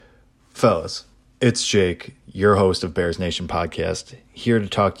Fellas, it's Jake, your host of Bears Nation Podcast, here to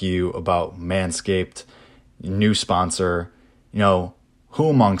talk to you about Manscaped, new sponsor. Who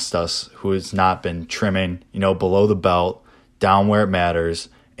amongst us who has not been trimming, below the belt, down where it matters,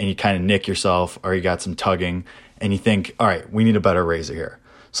 and you kind of nick yourself or you got some tugging and you think, all right, we need a better razor here.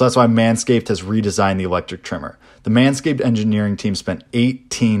 So that's why Manscaped has redesigned the electric trimmer. The Manscaped engineering team spent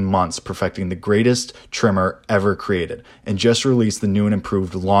 18 months perfecting the greatest trimmer ever created and just released the new and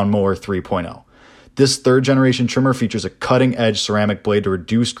improved Lawnmower 3.0. This third-generation trimmer features a cutting-edge ceramic blade to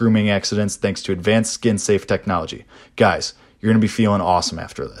reduce grooming accidents thanks to advanced skin-safe technology. Guys, you're going to be feeling awesome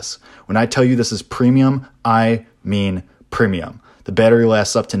after this. When I tell you this is premium, I mean premium. The battery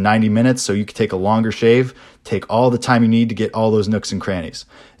lasts up to 90 minutes, so you can take a longer shave, take all the time you need to get all those nooks and crannies.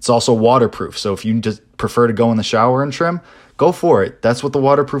 It's also waterproof, so if you just prefer to go in the shower and trim, go for it. That's what the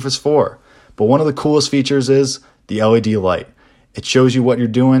waterproof is for. But one of the coolest features is the LED light. It shows you what you're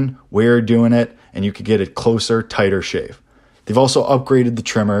doing, where you're doing it, and you can get a closer, tighter shave. They've also upgraded the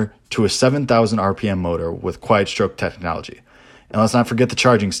trimmer to a 7,000 RPM motor with quiet stroke technology. And let's not forget the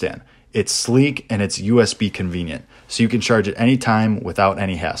charging stand. It's sleek and it's USB convenient, so you can charge at any time without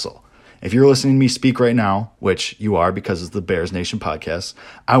any hassle. If you're listening to me speak right now, which you are because it's the Bears Nation podcast,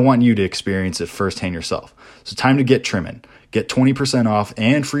 I want you to experience it firsthand yourself. So time to get trimming. Get 20% off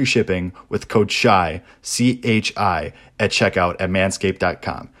and free shipping with code CHI, C-H-I, at checkout at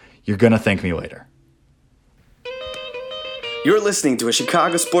manscaped.com. You're going to thank me later. You're listening to a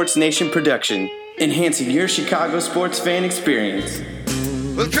Chicago Sports Nation production, enhancing your Chicago sports fan experience.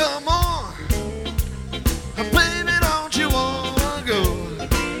 Well, come on, baby, don't you wanna go?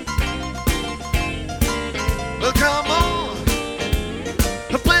 Well, come on,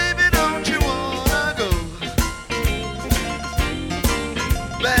 baby, don't you wanna go?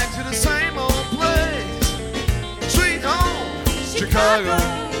 Back to the same old place, sweet home, Chicago.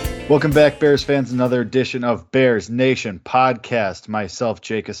 Welcome back, Bears fans. Another edition of Bears Nation Podcast. Myself,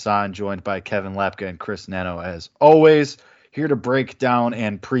 Jake Hassan, joined by Kevin Lapka and Chris Nano, as always. Here to break down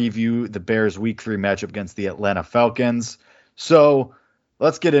and preview the Bears' Week 3 matchup against the Atlanta Falcons. So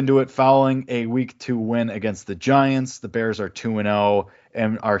let's get into it. Following a Week 2 win against the Giants, the Bears are 2-0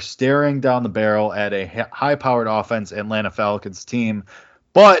 and are staring down the barrel at a high-powered offense Atlanta Falcons team.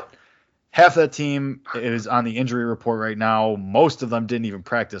 But half that team is on the injury report right now. Most of them didn't even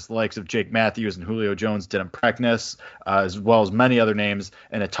practice. The likes of Jake Matthews and Julio Jones didn't practice, as well as many other names,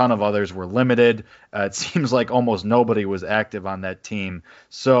 and a ton of others were limited. It seems like almost nobody was active on that team.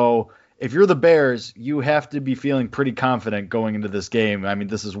 So if you're the Bears, you have to be feeling pretty confident going into this game. I mean,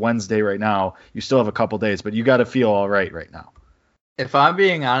 this is Wednesday right now. You still have a couple days, but you got to feel all right now. If I'm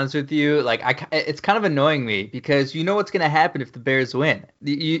being honest with you, it's kind of annoying me because you know what's going to happen if the Bears win.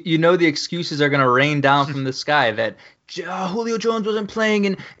 You know the excuses are going to rain down from the sky that Julio Jones wasn't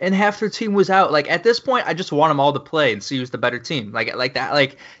playing and half their team was out. Like, at this point, I just want them all to play and see who's the better team. Like that.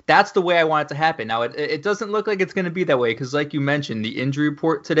 Like, that's the way I want it to happen. Now, it doesn't look like it's going to be that way because, like you mentioned, the injury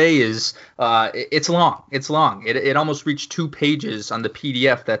report today is it's long. It's long. It almost reached 2 pages on the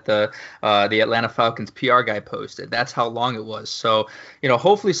PDF that the Atlanta Falcons PR guy posted. That's how long it was. So,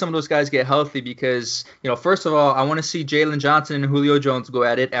 hopefully some of those guys get healthy because, first of all, I want to see Jalen Johnson and Julio Jones go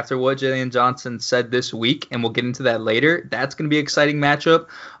at it after what Jalen Johnson said this week, and we'll get into that later. That's going to be an exciting matchup.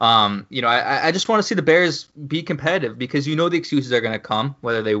 I just want to see the Bears be competitive because the excuses are going to come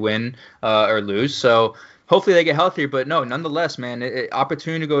whether they win or lose. So hopefully they get healthier. But no, nonetheless, man,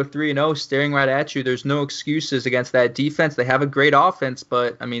 opportunity to go 3-0, staring right at you. There's no excuses against that defense. They have a great offense,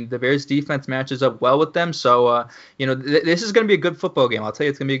 but I mean the Bears defense matches up well with them. So this is going to be a good football game. I'll tell you,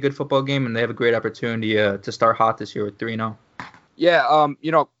 it's going to be a good football game, and they have a great opportunity to start hot this year with 3-0. Yeah,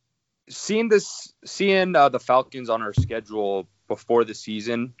 seeing the Falcons on our schedule before the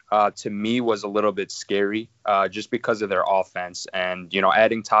season, to me was a little bit scary, just because of their offense. And,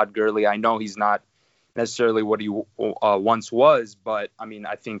 adding Todd Gurley, I know he's not necessarily what he once was, but I mean,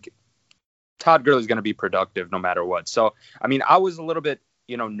 I think Todd Gurley is going to be productive no matter what. So, I mean, I was a little bit,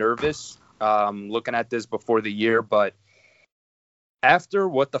 nervous looking at this before the year, but after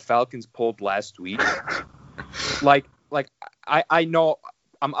what the Falcons pulled last week, I know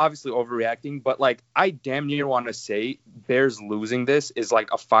I'm obviously overreacting, but I damn near want to say Bears losing this is like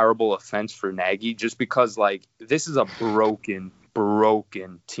a fireable offense for Nagy, just because this is a broken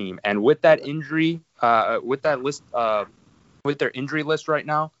team. And with that injury, with their injury list right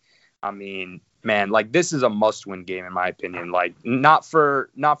now, I mean, man, this is a must-win game in my opinion. Not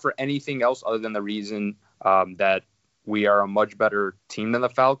for anything else other than the reason that we are a much better team than the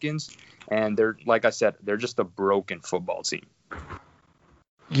Falcons, and they're, like I said, they're just a broken football team.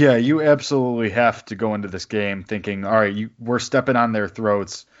 Yeah, you absolutely have to go into this game thinking, all right, we're stepping on their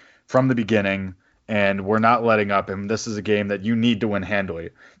throats from the beginning, and we're not letting up. And this is a game that you need to win handily.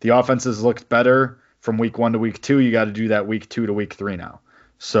 The offenses looked better from week 1 to week 2. You got to do that week 2 to week 3 now.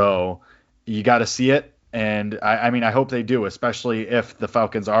 So you got to see it. And I mean, I hope they do, especially if the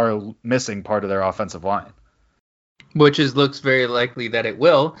Falcons are missing part of their offensive line. Which looks very likely that it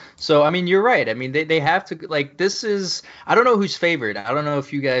will. So, I mean, you're right. I mean, they have to, like, this is, I don't know who's favored. I don't know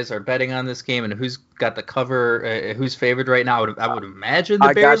if you guys are betting on this game and who's got the cover, who's favored right now. I would imagine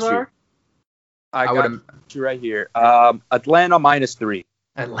the Bears are. I got you right here. Atlanta -3.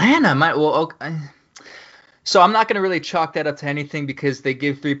 Atlanta might, well, okay. So I'm not going to really chalk that up to anything because they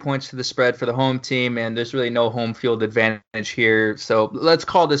give 3 points to the spread for the home team, and there's really no home field advantage here. So let's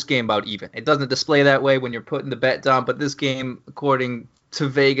call this game about even. It doesn't display that way when you're putting the bet down, but this game, according to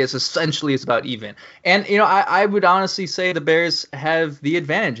Vegas, essentially is about even. And, you know, I would honestly say the Bears have the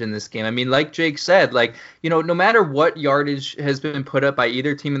advantage in this game. I mean, like Jake said, like, you know, no matter what yardage has been put up by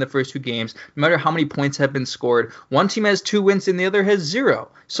either team in the first 2 games, no matter how many points have been scored, one team has 2 wins and the other has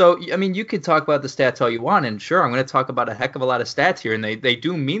 0. So, I mean, you could talk about the stats all you want, and sure, I'm going to talk about a heck of a lot of stats here, and they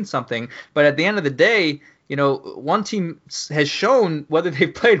do mean something. But at the end of the day, you know, one team has shown, whether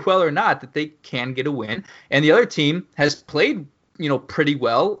they've played well or not, that they can get a win, and the other team has played, you know, pretty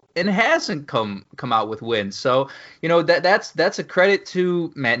well and hasn't come out with wins. So, you know, that's a credit to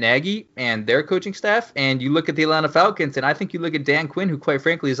Matt Nagy and their coaching staff. And you look at the Atlanta Falcons, and I think you look at Dan Quinn, who quite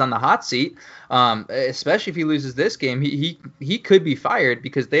frankly is on the hot seat, especially if he loses this game. He could be fired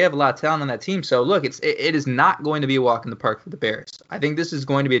because they have a lot of talent on that team. So look, it is not going to be a walk in the park for the Bears. I think this is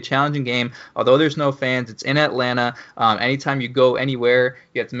going to be a challenging game. Although there's no fans, it's in Atlanta. Anytime you go anywhere,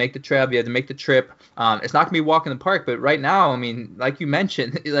 you have to make the travel, you have to make the trip. It's not going to be a walk in the park, but right now, I mean, like you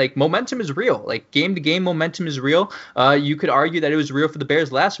mentioned, like momentum is real. Like game-to-game momentum is real. You could argue that it was real for the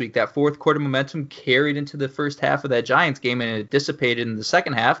Bears last week. That fourth quarter momentum carried into the first half of that Giants game, and it dissipated in the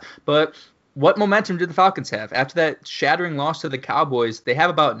second half. But what momentum did the Falcons have? After that shattering loss to the Cowboys, they have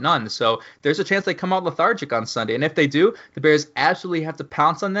about none. So there's a chance they come out lethargic on Sunday. And if they do, the Bears absolutely have to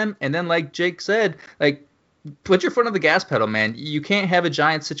pounce on them. And then, like Jake said, like, put your foot on the gas pedal, man. You can't have a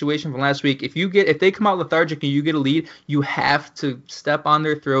Giants situation from last week. If they come out lethargic and you get a lead, you have to step on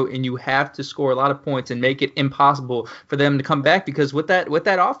their throat and you have to score a lot of points and make it impossible for them to come back, because with that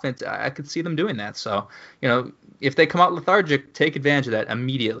offense, I could see them doing that. So, you know, if they come out lethargic, take advantage of that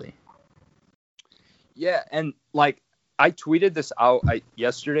immediately. Yeah, and like I tweeted this out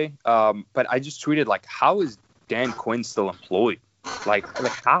yesterday, but I just tweeted, like, how is Dan Quinn still employed? Like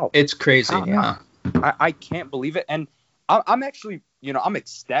how? It's crazy. How? Yeah. I can't believe it. And I'm actually, you know, I'm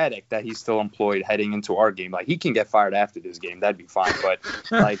ecstatic that he's still employed heading into our game. Like, he can get fired after this game. That'd be fine. But,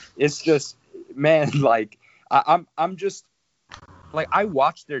 like, it's just, man, like, I'm just, like, I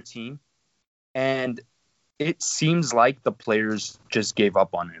watched their team, and it seems like the players just gave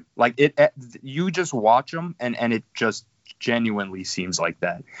up on him. Like, you just watch them, and it just genuinely seems like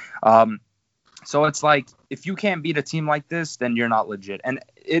that. So it's like, if you can't beat a team like this, then you're not legit. And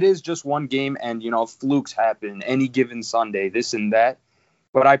it is just one game, and, you know, flukes happen any given Sunday, this and that.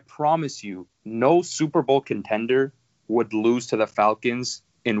 But I promise you, no Super Bowl contender would lose to the Falcons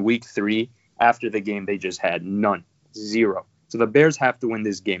in week 3 after the game they just had. None. 0. So the Bears have to win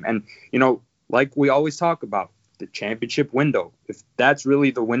this game. And, you know, like we always talk about, the championship window. If that's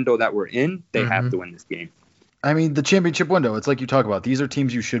really the window that we're in, they have to win this game. I mean, the championship window, it's like you talk about. These are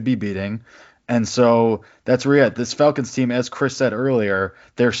teams you should be beating. And so that's where you're at. This Falcons team, as Chris said earlier,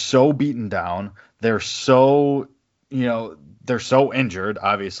 they're so beaten down. They're so, you know, they're so injured,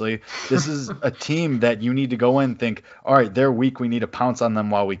 obviously. This is a team that you need to go in and think, all right, they're weak. We need to pounce on them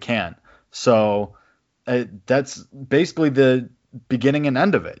while we can. So that's basically the beginning and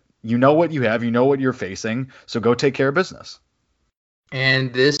end of it. You know what you have. You know what you're facing. So go take care of business.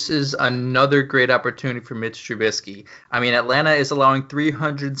 And this is another great opportunity for Mitch Trubisky. I mean, Atlanta is allowing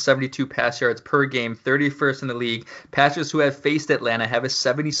 372 pass yards per game, 31st in the league. Passers who have faced Atlanta have a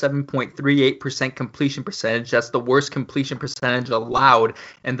 77.38% completion percentage. That's the worst completion percentage allowed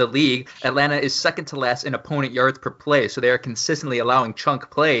in the league. Atlanta is second to last in opponent yards per play, so they are consistently allowing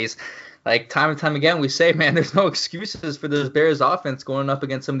chunk plays. Like, time and time again, we say, man, there's no excuses for this Bears offense going up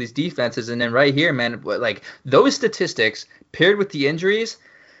against some of these defenses. And then right here, man, like, those statistics paired with the injuries,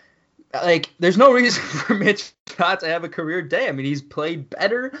 like, there's no reason for Mitch Scott to have a career day. I mean, he's played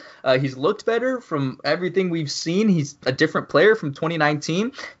better. He's looked better from everything we've seen. He's a different player from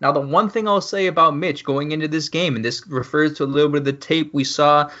 2019. Now, the one thing I'll say about Mitch going into this game, and this refers to a little bit of the tape we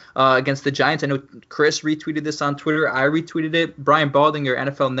saw against the Giants. I know Chris retweeted this on Twitter. I retweeted it. Brian Baldinger,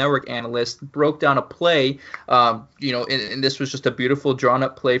 NFL Network analyst, broke down a play. And this was just a beautiful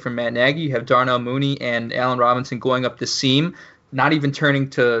drawn-up play from Matt Nagy. You have Darnell Mooney and Allen Robinson going up the seam. not even turning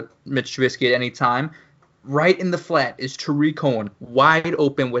to Mitch Trubisky at any time. Right in the flat is Tariq Cohen, wide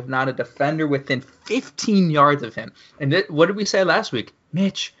open with not a defender within 15 yards of him. And what did we say last week?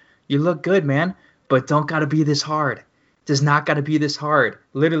 Mitch, you look good, man, but don't got to be this hard. Does not got to be this hard.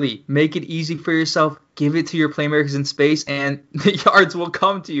 Literally, make it easy for yourself. Give it to your playmakers in space, and the yards will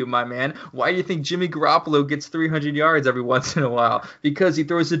come to you, my man. Why do you think Jimmy Garoppolo gets 300 yards every once in a while? Because he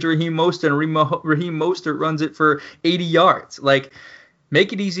throws it to Raheem Mostert, and Raheem Mostert runs it for 80 yards. Like,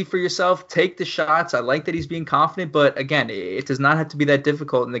 make it easy for yourself. Take the shots. I like that he's being confident, but again, it does not have to be that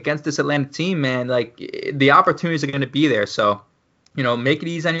difficult. And against this Atlanta team, man, like, the opportunities are going to be there. So, make it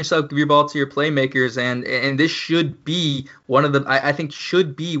easy on yourself. Give your ball to your playmakers, and this should be one of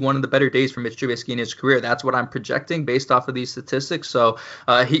the better days for Mitch Trubisky in his career. That's what I'm projecting based off of these statistics. So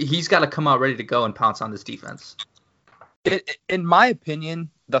he's got to come out ready to go and pounce on this defense. In my opinion,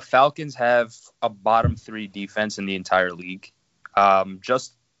 the Falcons have a bottom 3 defense in the entire league.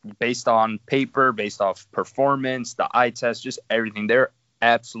 Just based on paper, based off performance, the eye test, just everything. They're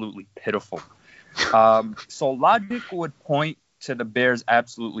absolutely pitiful. So logic would point to the Bears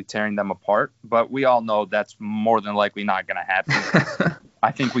absolutely tearing them apart, but we all know that's more than likely not going to happen.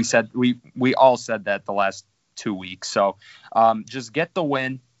 I think we all said that the last 2 weeks. So just get the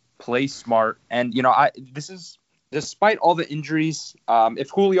win, play smart, and this is despite all the injuries.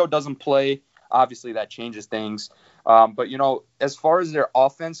 If Julio doesn't play, obviously that changes things. But as far as their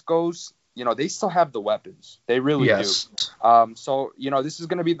offense goes, they still have the weapons. They really do. So this is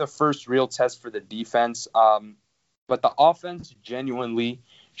going to be the first real test for the defense. But the offense genuinely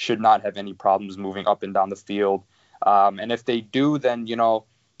should not have any problems moving up and down the field. And if they do, then,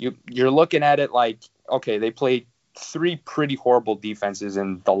 you're looking at it like, okay, they played 3 pretty horrible defenses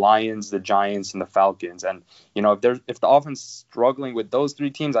in the Lions, the Giants, and the Falcons. And, if the offense is struggling with those 3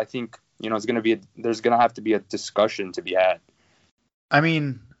 teams, I think, there's going to have to be a discussion to be had. I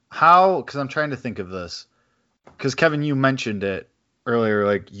mean, how, because I'm trying to think of this. Because, Kevin, you mentioned it earlier,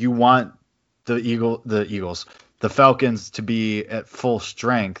 like, you want the Falcons to be at full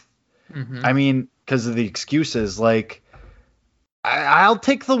strength. Mm-hmm. I mean, because of the excuses, like, I'll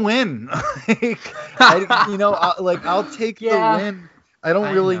take the win. I'll take the win. I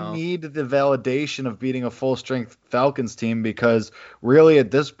don't really need the validation of beating a full strength Falcons team, because really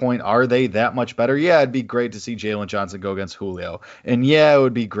at this point, are they that much better? Yeah, it'd be great to see Jalen Johnson go against Julio. And yeah, it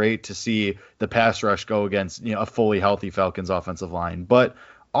would be great to see the pass rush go against a fully healthy Falcons offensive line. But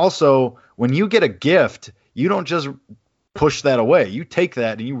also, when you get a gift, you don't just push that away. You take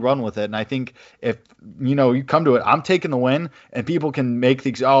that and you run with it. And I think if, you come to it, I'm taking the win, and people can make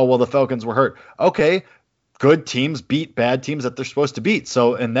these, the Falcons were hurt. Okay, good teams beat bad teams that they're supposed to beat.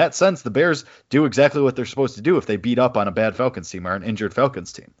 So in that sense, the Bears do exactly what they're supposed to do if they beat up on a bad Falcons team or an injured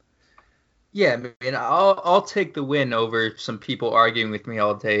Falcons team. Yeah, I mean, I'll take the win over some people arguing with me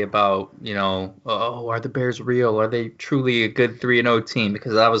all day about, are the Bears real? Are they truly a good 3-0 team?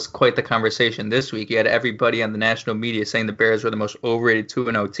 Because that was quite the conversation this week. You had everybody on the national media saying the Bears were the most overrated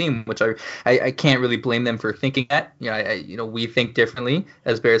 2-0 team, which I can't really blame them for thinking that. We think differently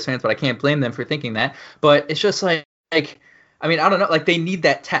as Bears fans, but I can't blame them for thinking that. But it's just like I mean, I don't know. Like, they need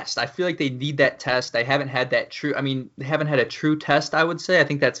that test. I feel like they need that test. They haven't had that true. I mean, they haven't had a true test, I would say. I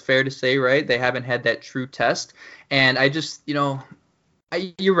think that's fair to say, right? They haven't had that true test. And I just,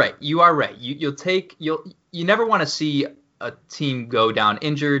 you're right. You are right. You never want to see a team go down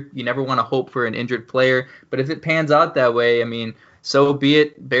injured. You never want to hope for an injured player. But if it pans out that way, I mean, so be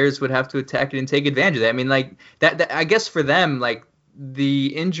it. Bears would have to attack it and take advantage of that. I mean, like, that I guess for them, like,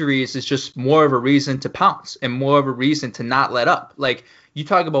 the injuries is just more of a reason to pounce and more of a reason to not let up. Like, you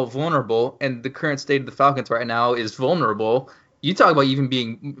talk about vulnerable, and the current state of the Falcons right now is vulnerable. You talk about even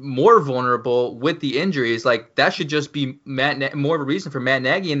being more vulnerable with the injuries. Like, that should just be more of a reason for Matt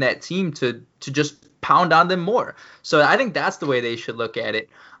Nagy and that team to just pound on them more. So I think that's the way they should look at it.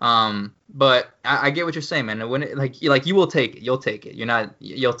 But I get what you're saying, man. When you will take it. You'll take it.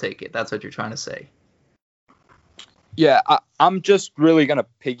 You'll take it. That's what you're trying to say. Yeah, I'm just really going to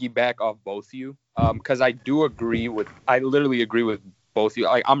piggyback off both of you, because I literally agree with both of you.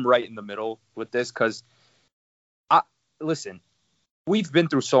 Like, I'm right in the middle with this, because, listen, we've been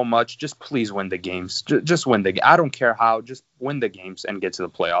through so much. Just please win the games. Just win the game. I don't care how. Just win the games and get to the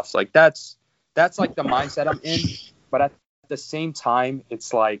playoffs. Like, that's like the mindset I'm in. But at the same time,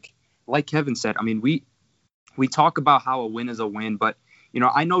 it's like Kevin said, I mean, we talk about how a win is a win, but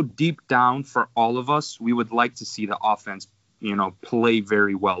I know deep down for all of us, we would like to see the offense, play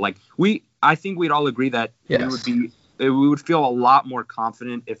very well. Like, I think we'd all agree that yes. we would feel a lot more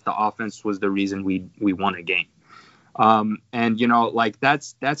confident if the offense was the reason we won a game. And like,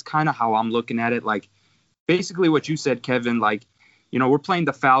 that's kind of how I'm looking at it. Like, basically what you said, Kevin, like, we're playing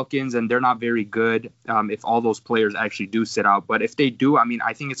the Falcons and they're not very good if all those players actually do sit out. But if they do, I mean,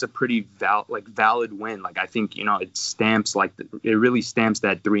 I think it's a pretty valid win. Like, I think, it stamps it really stamps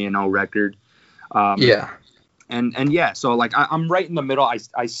that 3-0 record. Yeah. And yeah, so like I'm right in the middle.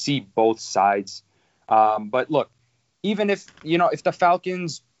 I see both sides. But look, even if the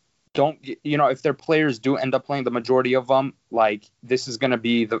Falcons don't, if their players do end up playing the majority of them, like this is going to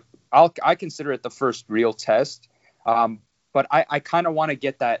be I consider it the first real test. But I kind of want to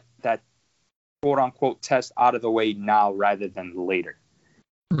get that quote unquote test out of the way now rather than later.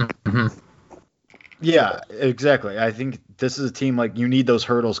 Mm-hmm. Yeah, exactly. I think this is a team like you need those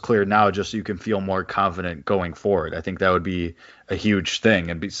hurdles cleared now just so you can feel more confident going forward. I think that would be a huge thing,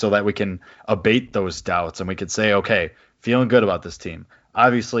 and so that we can abate those doubts and we could say, okay, feeling good about this team.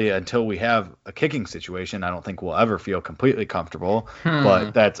 Obviously, until we have a kicking situation, I don't think we'll ever feel completely comfortable,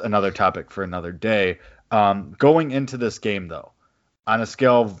 but that's another topic for another day. Going into this game, though, on a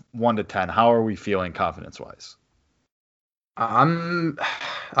scale of 1 to 10, how are we feeling confidence-wise? I'm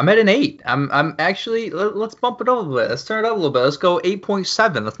at an 8. I'm actually, let's bump it up a little bit. Let's turn it up a little bit. Let's go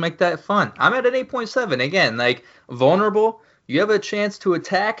 8.7. Let's make that fun. I'm at an 8.7. Again, like vulnerable. You have a chance to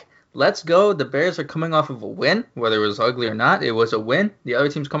attack. Let's go. The Bears are coming off of a win, whether it was ugly or not. It was a win. The other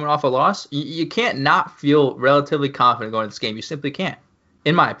team's coming off a loss. You can't not feel relatively confident going into this game. You simply can't,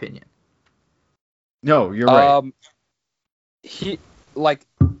 in my opinion. No, you're right.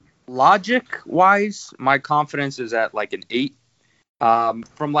 Logic-wise, my confidence is at like an 8.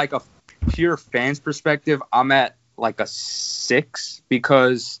 From like a pure fan's perspective, I'm at like a 6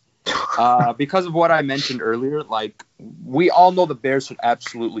 because of what I mentioned earlier. Like, we all know the Bears should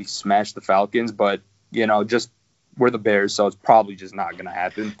absolutely smash the Falcons, but just we're the Bears, so it's probably just not gonna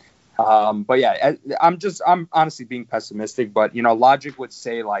happen. But yeah, I'm honestly being pessimistic, but logic would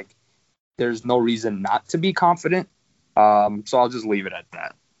say like there's no reason not to be confident. So I'll just leave it at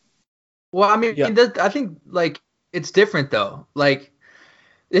that. Well, I mean, yeah. I think like it's different though. Like,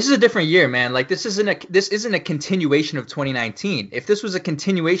 this is a different year, man. Like, this isn't a continuation of 2019. If this was a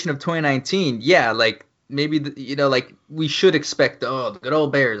continuation of 2019, yeah, like maybe like we should expect the good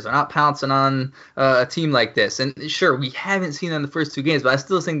old Bears are not pouncing on a team like this. And sure, we haven't seen that in the first 2 games, but I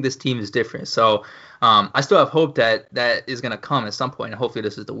still think this team is different. So I still have hope that is going to come at some point, and hopefully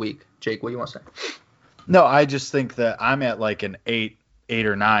this is the week. Jake, what do you want to say? No, I just think that I'm at like an 8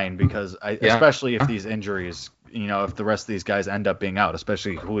 or 9 because especially if these injuries, if the rest of these guys end up being out,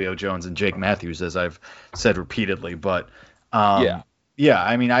 especially Julio Jones and Jake Matthews, as I've said repeatedly. But yeah,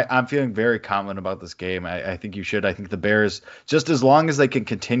 I mean, I'm feeling very confident about this game. I think you should. I think the Bears, just as long as they can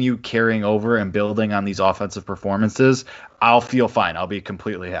continue carrying over and building on these offensive performances, I'll feel fine. I'll be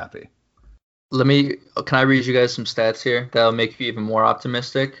completely happy. Can I read you guys some stats here that'll make you even more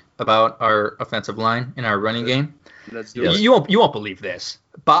optimistic about our offensive line and our running game? Let's do it. You won't believe this.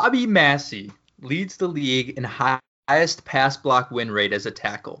 Bobby Massey leads the league in highest pass block win rate as a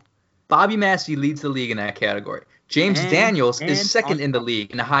tackle. Bobby Massey leads the league in that category. James Daniels is second in the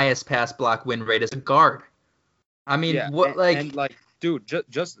league in the highest pass block win rate as a guard. I mean, dude,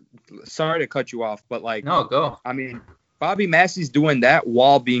 just sorry to cut you off, but like, no, go. I mean, Bobby Massey's doing that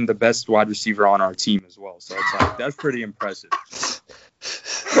while being the best wide receiver on our team as well. So it's like, that's pretty impressive.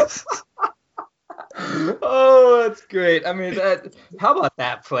 Oh, that's great. I mean, how about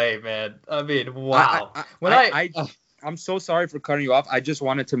that play, man? I mean, wow. I'm so sorry for cutting you off. I just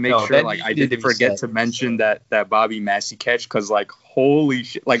wanted to make sure, like, I didn't forget to mention that Bobby Massey catch, because, like, holy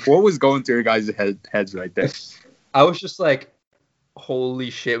shit. Like, what was going through your guys' heads right there? I was just like, holy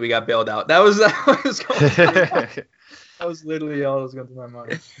shit, we got bailed out. That was going through. That was literally all that was going through my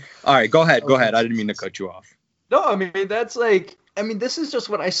mind. All right, go ahead. I didn't mean to cut you off. No, I mean, that's like, this is just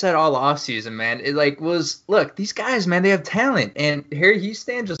what I said all offseason, man. It look, these guys, man, they have talent. And Harry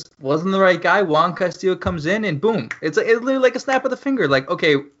Houston just wasn't the right guy. Juan Castillo comes in and boom. It's literally like a snap of the finger. Like,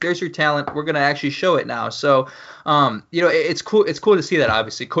 okay, there's your talent. We're going to actually show it now. So, it's cool. It's cool to see that,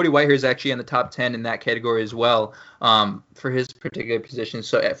 obviously. Cody Whitehair is actually in the top 10 in that category as well, for his particular position,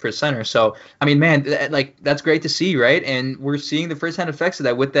 so for center. So, I mean, man, that's great to see, right? And we're seeing the first-hand effects of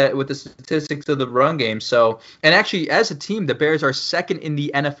that with the statistics of the run game. So, and actually, as a team, the Bears are second in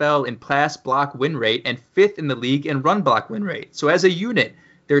the NFL in pass block win rate and fifth in the league in run block win rate. So, as a unit,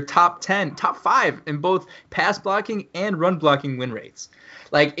 they're top 5 in both pass blocking and run blocking win rates.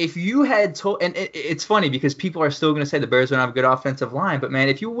 Like, if you had told, and it's funny because people are still going to say the Bears don't have a good offensive line, but man,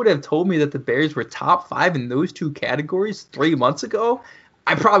 if you would have told me that the Bears were top 5 in those 2 categories 3 months ago,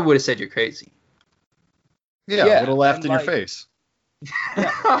 I probably would have said you're crazy. Yeah, I would have laughed in your face.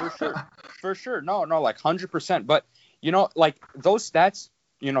 Yeah, for sure. No, like 100%. But, like, those stats,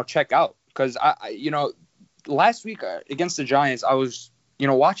 check out. Because, last week against the Giants, I was,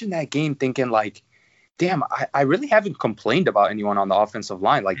 watching that game thinking like, damn, I really haven't complained about anyone on the offensive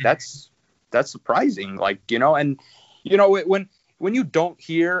line. Like that's surprising. Like, and when you don't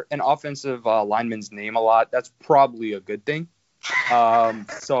hear an offensive lineman's name a lot, that's probably a good thing.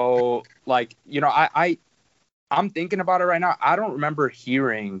 So like, I'm thinking about it right now. I don't remember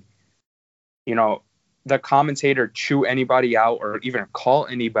hearing, the commentator chew anybody out or even call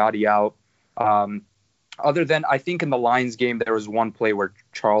anybody out. Other than, I think in the Lions game, there was one play where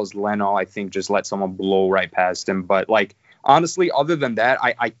Charles Leno, I think, just let someone blow right past him. But, like, honestly, other than that,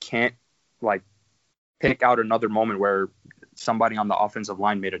 I can't, like, pick out another moment where somebody on the offensive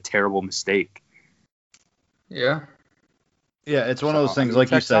line made a terrible mistake. Yeah. Yeah, it's one of those things, like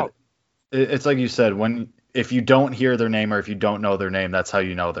you said. It's like you said, if you don't hear their name or if you don't know their name, that's how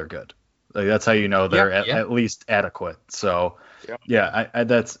you know they're good. Like, that's how you know they're at least adequate. So, I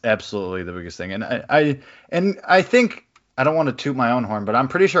that's absolutely the biggest thing. And I think, I don't want to toot my own horn, but I'm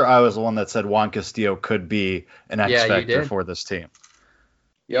pretty sure I was the one that said Juan Castillo could be an X factor for this team.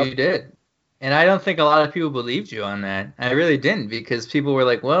 Yep. You did. And I don't think a lot of people believed you on that. I really didn't, because people were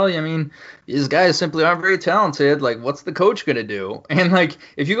like, well, I mean, these guys simply aren't very talented. Like, what's the coach going to do? And, like,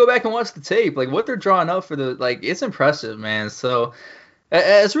 if you go back and watch the tape, like, what they're drawing up for it's impressive, man. So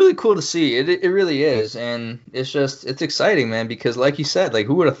it's really cool to see. It really is. And it's exciting, man, because like you said, like,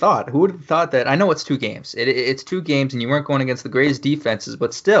 who would have thought? Who would have thought that? I know it's 2 games. It's 2 games, and you weren't going against the greatest defenses,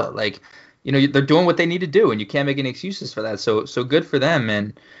 but still, like, they're doing what they need to do, and you can't make any excuses for that. So good for them,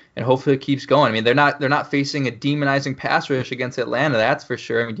 and hopefully it keeps going. I mean, they're not facing a demonizing pass rush against Atlanta, that's for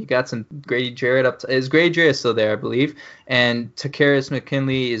sure. I mean, you got some Grady Jarrett is Grady Jarrett still there, I believe, and Takarius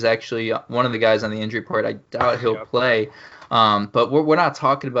McKinley is actually one of the guys on the injury report. I doubt he'll play. But we're not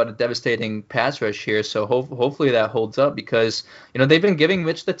talking about a devastating pass rush here, so hopefully that holds up, because they've been giving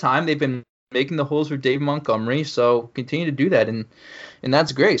Mitch the time. They've been making the holes for Dave Montgomery, so continue to do that, and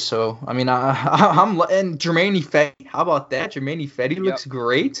that's great. So I mean, and Jermaine Ifedi, how about that? Jermaine Ifedi looks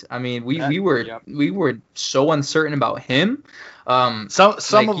great. I mean, we were so uncertain about him.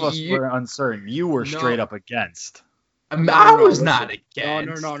 Some of us were uncertain. You were straight up against. I was not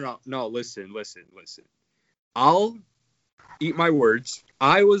against. No. Listen. I'll eat my words.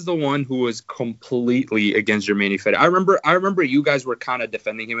 I was the one who was completely against Jermaine Ifedi. I remember you guys were kind of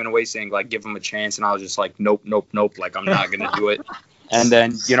defending him in a way, saying like, give him a chance, and I was just like, nope, like, I'm not gonna do it. And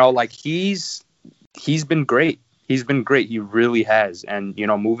then like, he's been great. He's been great. He really has. And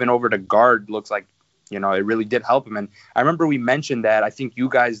moving over to guard looks like it really did help him. And I remember we mentioned that. I think you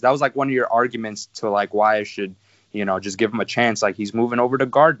guys, that was like one of your arguments to like why I should just give him a chance. Like, he's moving over to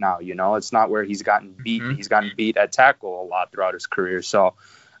guard now. It's not where he's gotten beat. Mm-hmm. He's gotten beat at tackle a lot throughout his career. So,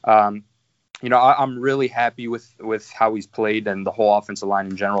 I'm really happy with how he's played and the whole offensive line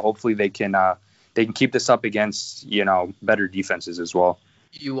in general. Hopefully they can keep this up against, better defenses as well.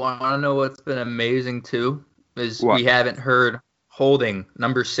 You want to know what's been amazing too? Is we haven't heard Holding,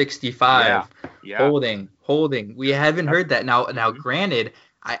 number 65. Yeah. Holding. We haven't heard that. Now, granted,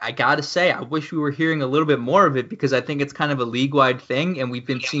 I got to say, I wish we were hearing a little bit more of it, because I think it's kind of a league-wide thing, and we've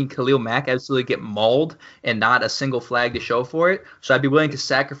been seeing Khalil Mack absolutely get mauled and not a single flag to show for it. So I'd be willing to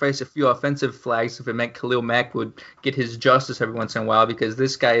sacrifice a few offensive flags if it meant Khalil Mack would get his justice every once in a while, because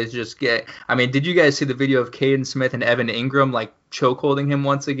this guy is just I mean, did you guys see the video of Caden Smith and Evan Ingram, like, choke holding him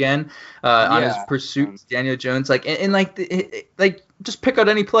once again on his pursuit to Daniel Jones? Like, and like, just pick out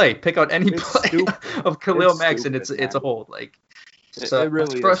any play. Of Khalil Mack, and it's a hold. Like, so it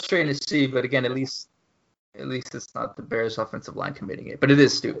really it's frustrating to see, but again, at least it's not the Bears offensive line committing it, but it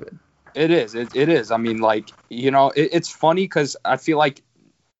is stupid. It is. I mean, like, it's funny because I feel like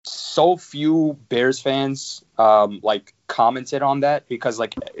so few Bears fans like commented on that, because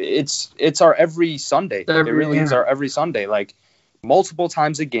like it's our every Sunday. It really is our every Sunday. Like, multiple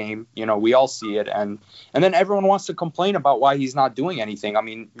times a game, we all see it, and then everyone wants to complain about why he's not doing anything. I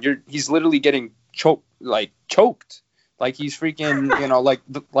mean, he's literally getting choked. Like, he's freaking,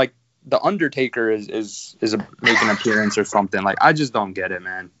 like the Undertaker is making an appearance or something. Like, I just don't get it,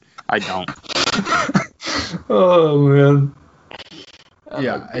 man. I don't. Oh, man.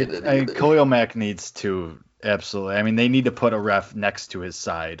 Yeah, Khalil Mack needs to absolutely. I mean, they need to put a ref next to his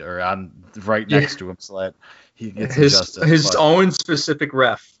side or right next to him, so that he gets his own specific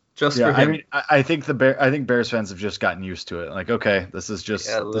ref just for him. I mean, I think Bears fans have just gotten used to it. Like, okay, this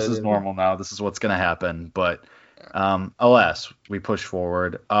is normal now. This is what's gonna happen, but. Alas, we push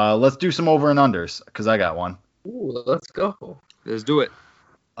forward. Let's do some over and unders, because I got one. Ooh, let's go. Let's do it.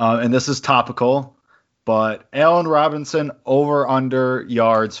 And this is topical, but Allen Robinson over under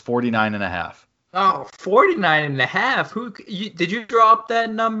yards 49.5. Oh, 49.5. Did you draw up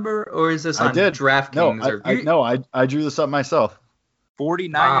that number, or is this on I did. DraftKings? I drew this up myself.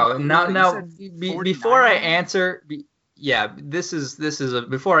 49. Wow. Now, said before I 49? answer,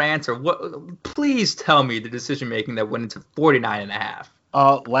 before I answer, what? Please tell me the decision making that went into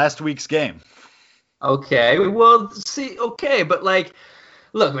 49.5. Last week's game. Okay. Well, see. Okay, but like.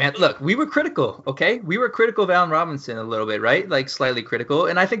 Look, man, we were critical, okay? We were critical of Allen Robinson a little bit, right? Like, slightly critical,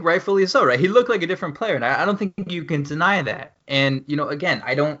 and I think rightfully so, right? He looked like a different player, and I don't think you can deny that. And, again,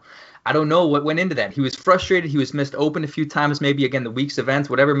 I don't know what went into that. He was frustrated. He was missed open a few times, maybe, again, the week's events,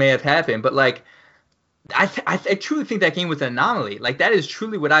 whatever may have happened. But, like, I truly think that game was an anomaly. Like, that is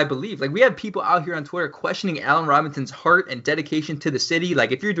truly what I believe. Like, we have people out here on Twitter questioning Allen Robinson's heart and dedication to the city.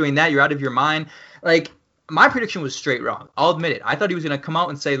 Like, if you're doing that, you're out of your mind. Like, my prediction was straight wrong. I'll admit it. I thought he was going to come out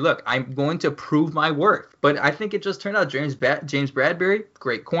and say, look, I'm going to prove my worth. But I think it just turned out James Bradberry,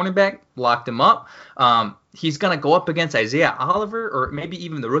 great cornerback, locked him up. He's going to go up against Isaiah Oliver or maybe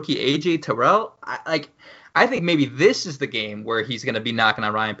even the rookie A.J. Terrell. I think maybe this is the game where he's going to be knocking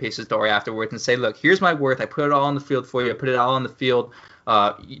on Ryan Pace's door afterwards and say, look, here's my worth. I put it all on the field for you. I put it all on the field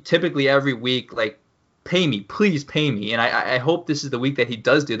typically every week. Like, pay me, please pay me. And I hope this is the week that he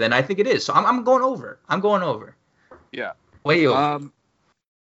does do that. And I think it is. So I'm going over. Yeah. Way over.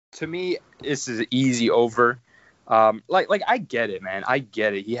 To me, this is an easy over. Like I get it, man. I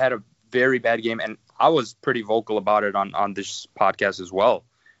get it. He had a very bad game, and I was pretty vocal about it on this podcast as well.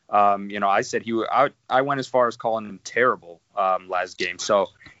 I said I went as far as calling him terrible last game. So,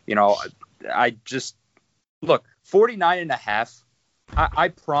 I just look 49.5. I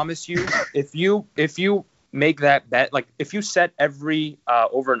promise you, if you make that bet, like if you set every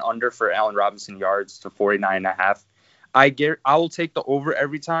over and under for Allen Robinson yards to 49.5, I will take the over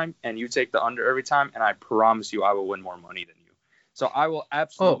every time, and you take the under every time, and I promise you I will win more money than you. So I will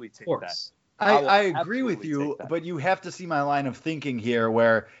absolutely take that. I agree with you, but you have to see my line of thinking here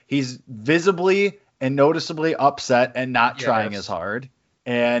where he's visibly and noticeably upset and not trying as hard.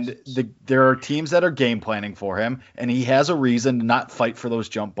 And there are teams that are game planning for him, and he has a reason to not fight for those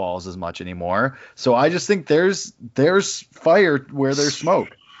jump balls as much anymore. So I just think there's fire where there's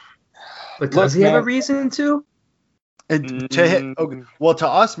smoke. But does he have a reason to? To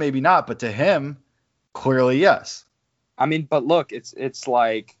us maybe not, but to him, clearly yes. I mean, but look, it's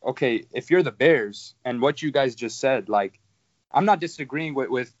like, okay, if you're the Bears and what you guys just said, like, I'm not disagreeing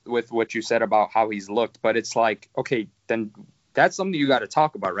with what you said about how he's looked, but it's like, okay, then that's something you got to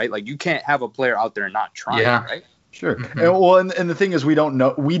talk about, right? Like, you can't have a player out there not trying, right? Sure. Mm-hmm. And the thing is, we don't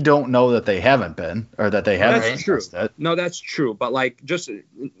know that they haven't been, or that they haven't. That's true. No, that's true. But like, just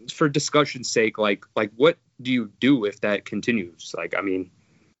for discussion's sake, like what do you do if that continues? Like, I mean,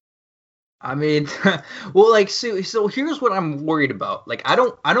 well, like, so here's what I'm worried about. Like, I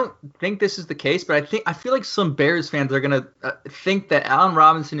don't think this is the case, but I feel like some Bears fans are gonna think that Allen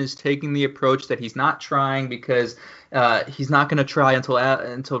Robinson is taking the approach that he's not trying because he's not gonna try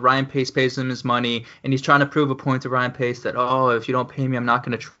until Ryan Pace pays him his money, and he's trying to prove a point to Ryan Pace that, oh, if you don't pay me, I'm not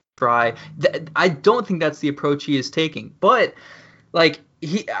gonna try. I don't think that's the approach he is taking, but like.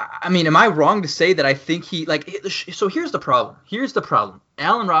 Am I wrong to say that I think so here's the problem.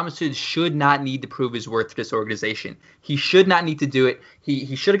 Allen Robinson should not need to prove his worth to this organization. He should not need to do it.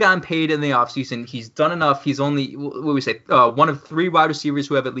 He should have gotten paid in the offseason. He's done enough. He's only, one of 3 wide receivers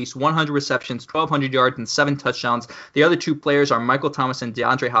who have at least 100 receptions, 1,200 yards, and 7 touchdowns. The other 2 players are Michael Thomas and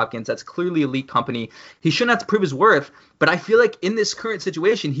DeAndre Hopkins. That's clearly elite company. He shouldn't have to prove his worth, but I feel like in this current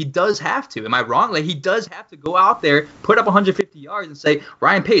situation, he does have to. Am I wrong? Like, he does have to go out there, put up 150 yards, and say,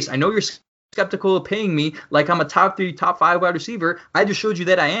 Ryan Pace, I know you're skeptical of paying me like I'm a top 3, top 5 wide receiver. I just showed you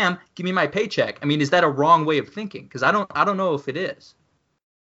that I am. Give me my paycheck. I mean, is that a wrong way of thinking? Because I don't know if it is.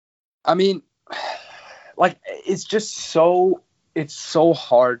 I mean, like, it's so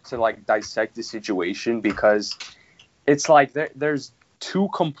hard to like dissect the situation because it's like there's 2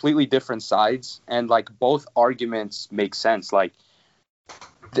 completely different sides, and like both arguments make sense. Like,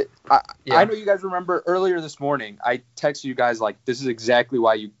 I know you guys remember earlier this morning, I texted you guys like, this is exactly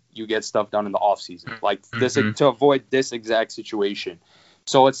why you get stuff done in the off season, like this to avoid this exact situation.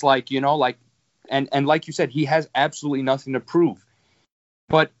 So it's like, like, and like you said, he has absolutely nothing to prove.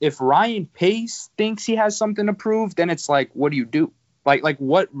 But if Ryan Pace thinks he has something to prove, then it's like, what do you do? Like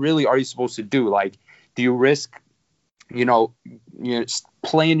what really are you supposed to do? Like, do you risk,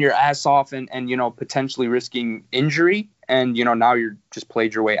 playing your ass off and potentially risking injury, and now you're just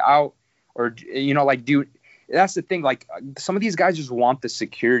played your way out, or that's the thing. Like, some of these guys just want the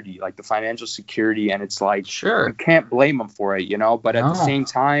security, like the financial security, and it's like, sure, you can't blame them for it, but at the same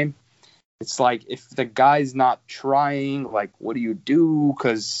time, it's like, if the guy's not trying, like, what do you do?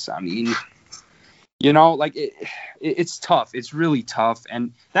 Because, I mean, You know, like it's tough. It's really tough,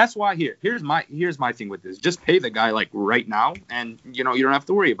 and that's why here's my thing with this. Just pay the guy like right now, and you know you don't have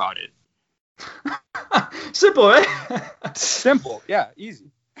to worry about it. Simple, right? Simple, yeah,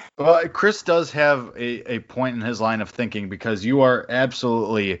 easy. Well, Chris does have a point in his line of thinking, because you are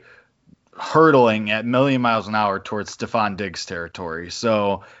absolutely hurtling at million miles an hour towards Stephon Diggs territory.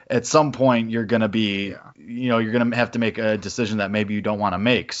 So at some point you're going to be, you're going to have to make a decision that maybe you don't want to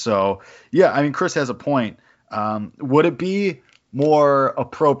make. So yeah, I mean, Chris has a point. Would it be more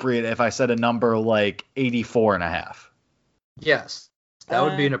appropriate if I said a number like 84.5? Yes, that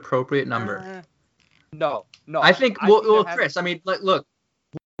would be an appropriate number. No. I think, Chris, I mean, look,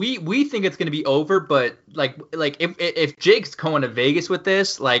 we think it's going to be over, but like if Jake's going to Vegas with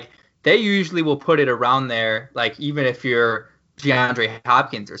this, like, they usually will put it around there, like, even if you're DeAndre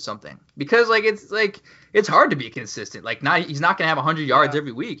Hopkins or something, because it's hard to be consistent. Like, he's not going to have 100 yards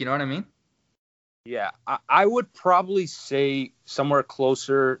every week. You know what I mean? Yeah, I would probably say somewhere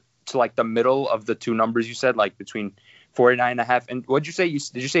closer to like the middle of the two numbers you said, like between 49.5 and what'd you say?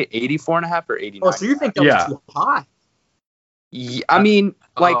 Did you say 84.5 or 89? Oh, so you think that was too high? Yeah, I mean,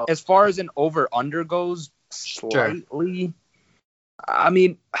 as far as an over/under goes, slightly. Sure. I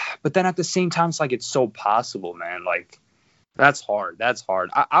mean, but then at the same time, it's like it's so possible, man. Like, that's hard.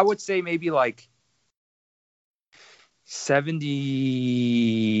 I would say maybe like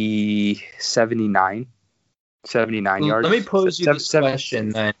 79 yards. Let me pose you this question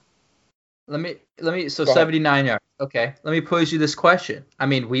then. Let me. So 79 yards. Okay. Let me pose you this question. I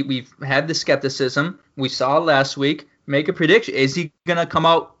mean, we've had the skepticism. We saw last week. Make a prediction. Is he gonna come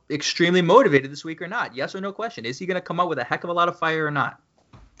out extremely motivated this week or not? Yes or no question. Is he going to come out with a heck of a lot of fire or not?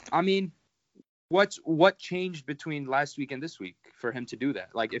 I mean, what changed between last week and this week for him to do that?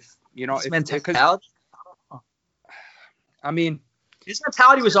 Like, if you know, his mentality. I mean, his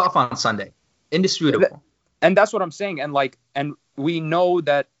mentality was off on Sunday, indisputable. And that's what I'm saying. And we know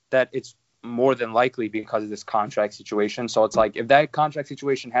that it's more than likely because of this contract situation. So it's like, if that contract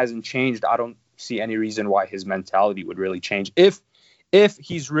situation hasn't changed, I don't see any reason why his mentality would really change. If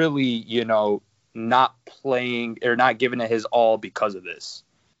he's really, not playing or not giving it his all because of this.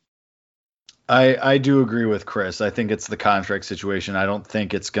 I do agree with Chris. I think it's the contract situation. I don't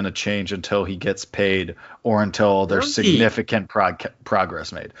think it's going to change until he gets paid or until there's significant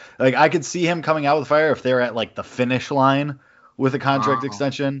progress made. Like, I could see him coming out with fire if they're at like the finish line with a contract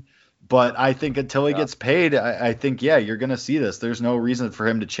extension. But I think until he gets paid, I think, you're going to see this. There's no reason for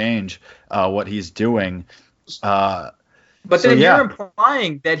him to change what he's doing. But then you're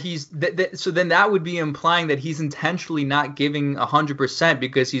implying that so then that would be implying that he's intentionally not giving 100%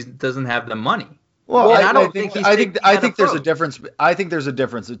 because he doesn't have the money. Well, I think there's a difference. I think there's a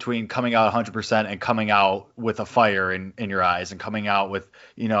difference between coming out 100% and coming out with a fire in your eyes and coming out with,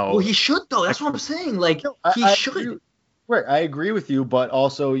 Well, he should though. That's what I'm saying. Like, he should. Right, I agree with you, but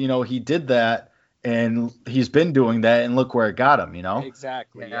also, he did that. And he's been doing that, and look where it got him,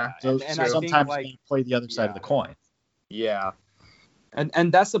 Exactly. Yeah. So sometimes you play the other side of the coin. Yeah.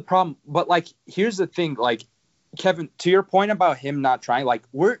 And that's the problem. But like, here's the thing, like, Kevin, to your point about him not trying, like,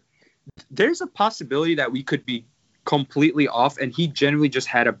 there's a possibility that we could be completely off and he generally just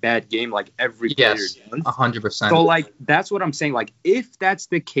had a bad game like every player does. 100%. So like, that's what I'm saying. Like, if that's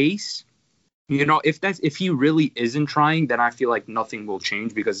the case, if he really isn't trying, then I feel like nothing will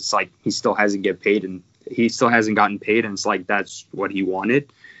change because it's like he still hasn't gotten paid and it's like that's what he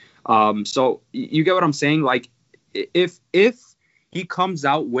wanted. So you get what I'm saying? Like, if he comes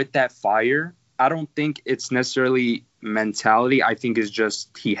out with that fire, I don't think it's necessarily mentality. I think it's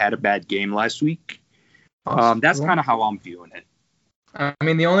just he had a bad game last week. That's kind of how I'm viewing it. I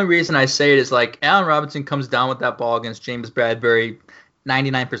mean, the only reason I say it is like Allen Robinson comes down with that ball against James Bradbury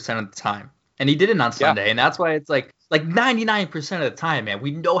 99% of the time. And he did it on Sunday. And that's why it's like 99% of the time, man.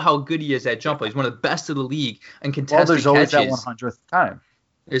 We know how good he is at jump ball. He's one of the best of the league and contested catches. Well, there's always that 100th time.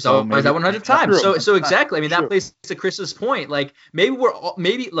 There's always that 100th time. So exactly. I mean, that plays to Chris's point. Like, maybe we're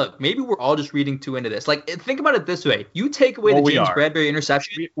all just reading too into this. Like, think about it this way: you take away the James Bradbury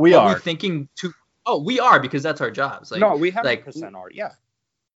interception. We are thinking too. Oh, we are, because that's our jobs. Like, no, we have 100% are. Yeah.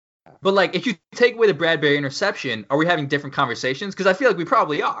 But like, if you take away the Bradbury interception, are we having different conversations? Because I feel like we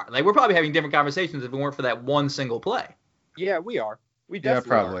probably are. Like, we're probably having different conversations if it weren't for that one single play. Yeah, we are. We definitely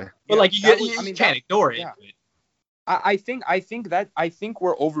probably. are. But like, you can't ignore it. Yeah. I think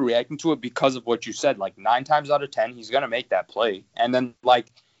we're overreacting to it because of what you said. Like, 9 times out of 10, he's gonna make that play, and then like,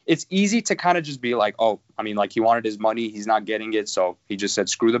 it's easy to kind of just be like, oh, I mean, like, he wanted his money, he's not getting it, so he just said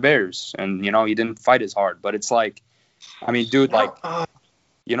screw the Bears, and he didn't fight as hard. But it's like, I mean, dude, like,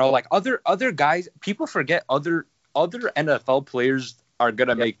 like other guys, people forget other NFL players are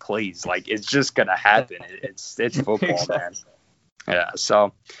gonna make plays. Like it's just gonna happen. It's football, man. Yeah.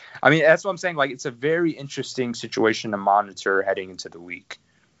 So, I mean, that's what I'm saying. Like it's a very interesting situation to monitor heading into the week.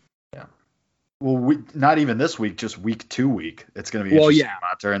 Yeah. Well, not even this week, just week to week. It's going to be interesting to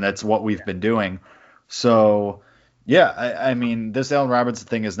monitor, and that's what we've been doing. So, yeah, I mean, this Allen Robinson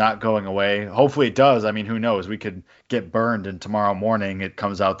thing is not going away. Hopefully it does. I mean, who knows? We could get burned, and tomorrow morning it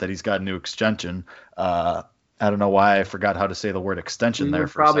comes out that he's got a new extension. I don't know why I forgot how to say the word extension there. We'll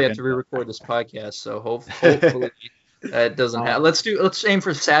probably have to re-record this podcast, so hopefully it doesn't happen. Let's aim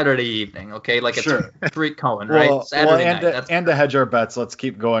for Saturday evening, okay? Like Sure. a Tariq Cohen, right? Saturday night. And to hedge our bets, let's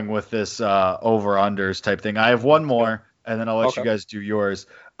keep going with this over-unders type thing. I have one more, and then I'll let you guys do yours.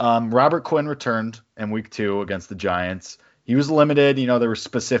 Robert Quinn returned in week 2 against the Giants. He was limited. You know, there were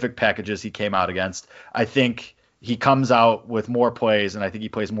specific packages he came out against. I think he comes out with more plays, and I think he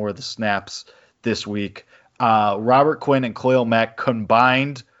plays more of the snaps this week. Robert Quinn and Khalil Mack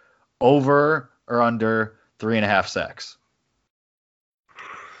combined over or under 3.5 sacks.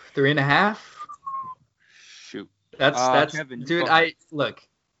 3.5? Shoot. That's Kevin, dude.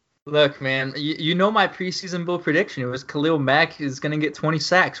 Look, man. You know my preseason bull prediction. It was Khalil Mack is gonna get 20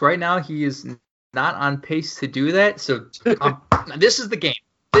 sacks. Right now, he is not on pace to do that. So this is the game.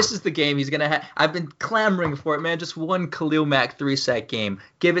 This is the game he's gonna have. I've been clamoring for it, man. Just one Khalil Mack 3-sack game.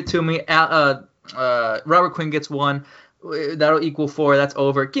 Give it to me. Robert Quinn gets 1. That'll equal 4. That's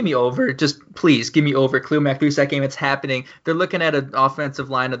over. Give me over. Just please give me over. Khalil Mack 3-sack game. It's happening. They're looking at an offensive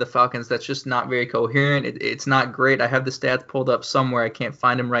line of the Falcons that's just not very coherent. It's not great. I have the stats pulled up somewhere. I can't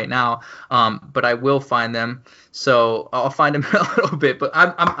find them right now, but I will find them. So I'll find them in a little bit. But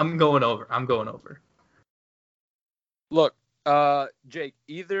I'm going over. I'm going over. Look, Jake.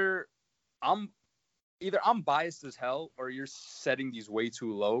 Either I'm biased as hell, or you're setting these way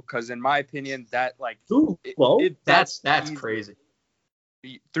too low. Because in my opinion, that like low. That's crazy.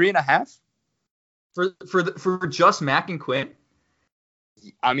 3.5 for just Mack and Quinn.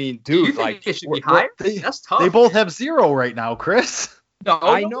 I mean, Do you dude, think like it should be higher? That's tough. They both have 0 right now, Chris. No,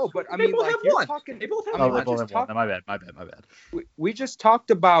 I know, but I they mean, both like have you're one. talking. They both have I mean, one. They both have one. My bad. We just talked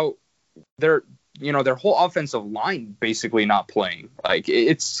about their whole offensive line basically not playing. Like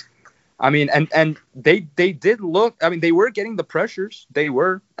it's. I mean, and they did look. I mean, they were getting the pressures. They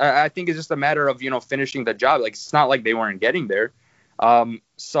were. I think it's just a matter of finishing the job. Like it's not like they weren't getting there.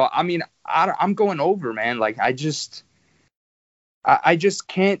 So I mean, I'm going over, man. Like I just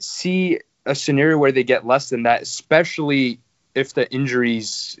can't see a scenario where they get less than that, especially if the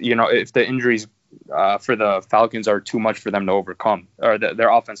injuries, for the Falcons are too much for them to overcome, or their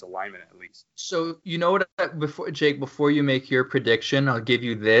offensive linemen at least. So you know what? Before you make your prediction, I'll give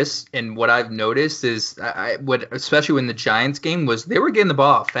you this. And what I've noticed is, especially in the Giants game, was they were getting the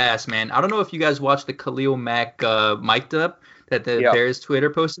ball out fast, man. I don't know if you guys watched the Khalil Mack mic'd up that the Bears Twitter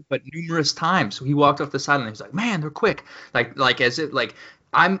posted, but numerous times he walked off the sideline. He's like, "Man, they're quick."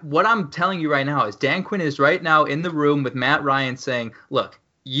 What I'm telling you right now is Dan Quinn is right now in the room with Matt Ryan saying, "Look,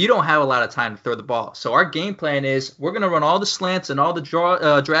 you don't have a lot of time to throw the ball. So our game plan is we're going to run all the slants and all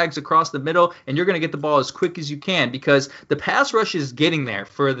the drags across the middle, and you're going to get the ball as quick as you can because the pass rush is getting there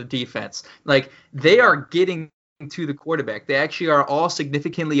for the defense. Like, they are getting to the quarterback. They actually are all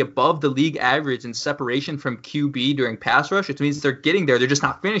significantly above the league average in separation from QB during pass rush, which means they're getting there. They're just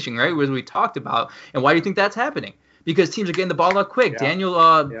not finishing, right, as we talked about. And why do you think that's happening? Because teams are getting the ball out quick. Yeah.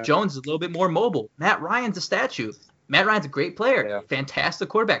 Daniel Jones is a little bit more mobile. Matt Ryan's a statue. Matt Ryan's a great player, fantastic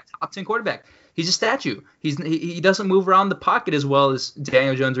quarterback, top 10 quarterback. He's a statue. He doesn't move around the pocket as well as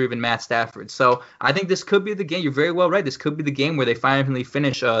Daniel Jones or even Matt Stafford. So I think this could be the game. You're very well right. This could be the game where they finally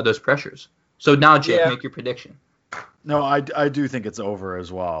finish those pressures. So now, Jake, make your prediction. No, I do think it's over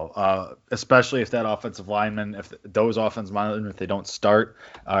as well, especially if that offensive lineman, if those offensive linemen, if they don't start,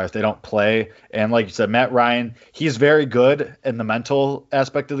 if they don't play. And like you said, Matt Ryan, he's very good in the mental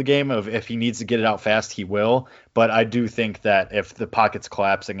aspect of the game of if he needs to get it out fast, he will. But I do think that if the pocket's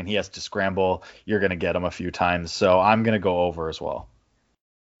collapsing and he has to scramble, you're going to get him a few times. So I'm going to go over as well.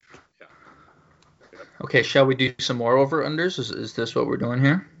 Okay, shall we do some more over-unders? Is this what we're doing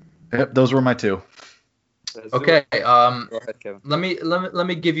here? Yep, those were my 2. Okay. Go ahead, Kevin. Let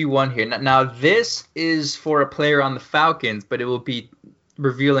me give you one here. Now this is for a player on the Falcons, but it will be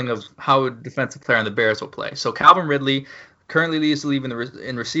revealing of how a defensive player on the Bears will play. So Calvin Ridley currently leads the league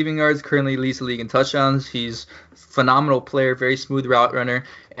in receiving yards, currently leads the league in touchdowns. He's a phenomenal player, very smooth route runner,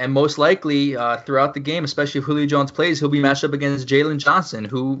 and most likely throughout the game, especially if Julio Jones plays, he'll be matched up against Jalen Johnson,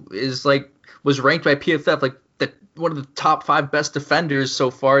 who was ranked by PFF like one of the top 5 best defenders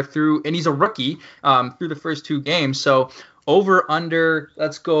so far and he's a rookie through the first 2 games. So over under,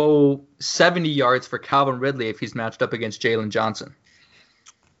 let's go 70 yards for Calvin Ridley if he's matched up against Jalen Johnson.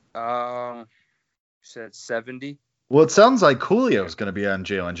 You said 70. Well, it sounds like Julio's going to be on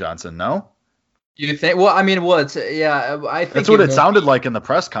Jalen Johnson, no? You think? Well, I mean, well, I think That's what it sounded like in the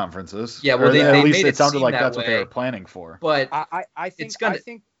press conferences. Yeah, well, Or they at least made it it sounded seem like that that's what they way. were planning for. But I think it's gonna- I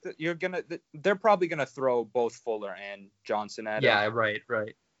think that they're probably gonna throw both Fuller and Johnson at yeah, him. right.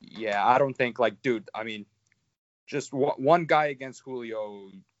 Yeah, I don't think dude. I mean, just one guy against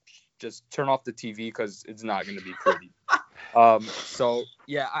Julio. Just turn off the TV because it's not gonna be pretty. So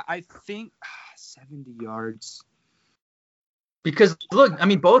yeah, I think 70 yards. Because look, I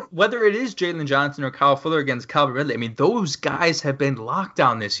mean, both whether it is Jalen Johnson or Kyle Fuller against Calvin Ridley, I mean, those guys have been locked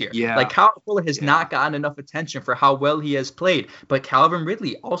down this year. Yeah. Like Kyle Fuller has not gotten enough attention for how well he has played, but Calvin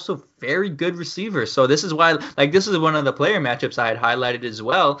Ridley also very good receiver. So this is why, like, this is one of the player matchups I had highlighted as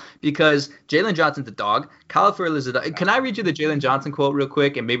well, because Jalen Johnson's a dog, Kyle Fuller is a dog. Can I read you the Jalen Johnson quote real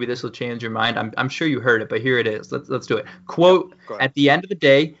quick, and maybe this will change your mind? I'm sure you heard it, but here it is. Let's do it. Quote: Go ahead. "At the end of the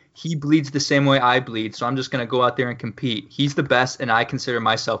day, he bleeds the same way I bleed, so I'm just going to go out there and compete. He's the best, and I consider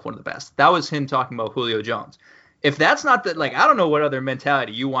myself one of the best." That was him talking about Julio Jones. If that's not the, like, I don't know what other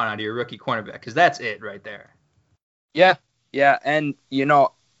mentality you want out of your rookie cornerback, because that's it right there. Yeah, and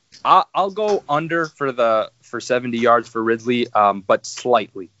I'll go under for 70 yards for Ridley, but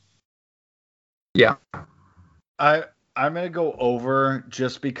slightly. Yeah. I'm going to go over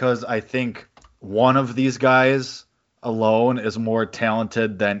just because I think one of these guys alone is more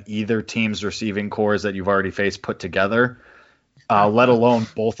talented than either team's receiving cores that you've already faced put together, let alone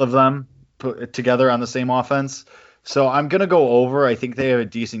both of them put together on the same offense. So I'm going to go over. I think they have a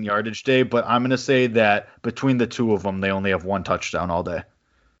decent yardage day, but I'm going to say that between the two of them, they only have one touchdown all day.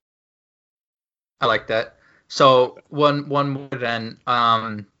 I like that. So one more then.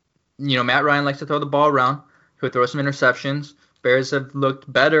 Matt Ryan likes to throw the ball around. He'll throw some interceptions. Bears have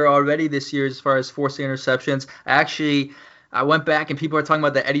looked better already this year as far as forcing interceptions. Actually, I went back and people are talking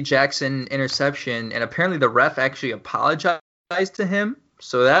about the Eddie Jackson interception, and apparently the ref actually apologized to him.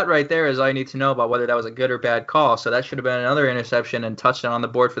 So that right there is all you need to know about whether that was a good or bad call. So that should have been another interception and touchdown on the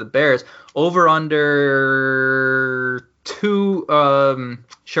board for the Bears. Over under two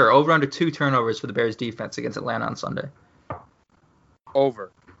turnovers for the Bears defense against Atlanta on Sunday.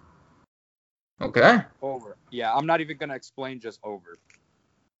 Over. Okay. Over. Yeah, I'm not even going to explain, just over.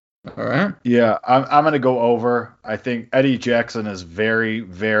 All right. Yeah, I'm going to go over. I think Eddie Jackson is very,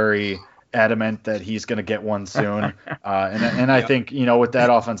 very adamant that he's going to get one soon. And I think, with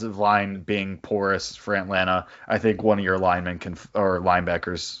that offensive line being porous for Atlanta, I think one of your linemen or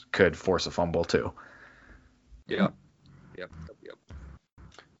linebackers could force a fumble too. Yep.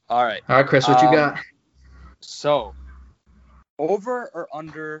 All right. All right, Chris, what you got? So, over or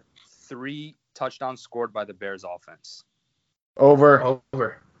under 3 touchdowns scored by the Bears offense? Over.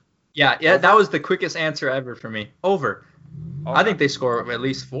 Yeah, Over? that was the quickest answer ever for me. Over. Okay. I think they score at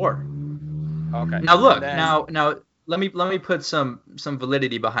least 4. Okay. Now look, Then- now let me put some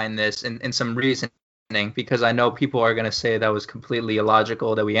validity behind this and some reasoning, because I know people are going to say that was completely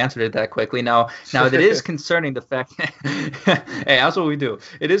illogical that we answered it that quickly. Now it is concerning the fact hey, that's what we do.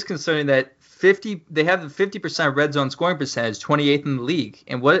 It is concerning that they have the 50% red zone scoring percentage, 28th in the league.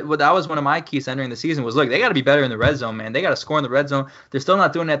 And what that was one of my keys entering the season was, look, they got to be better in the red zone, man. They got to score in the red zone. They're still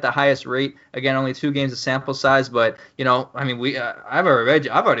not doing it at the highest rate. Again, only 2 games of sample size, but I mean, I've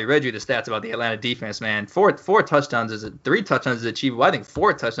already read you the stats about the Atlanta defense, man. 3 touchdowns is achievable. I think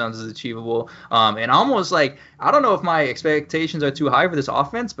 4 touchdowns is achievable. And almost like, I don't know if my expectations are too high for this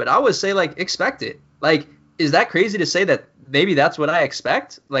offense, but I would say, like, expect it. Like, is that crazy to say that maybe that's what I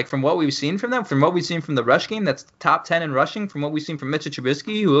expect? Like, from what we've seen from them, from what we've seen from the rush game, that's top 10 in rushing, from what we've seen from Mitchell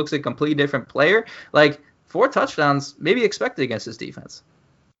Trubisky, who looks like a completely different player, like 4 touchdowns, maybe expected against this defense.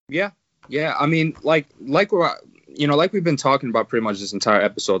 Yeah. I mean, like we've been talking about pretty much this entire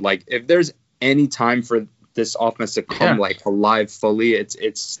episode. Like, if there's any time for this offense to come like alive fully,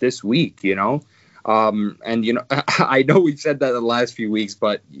 it's this week. And I know we've said that the last few weeks,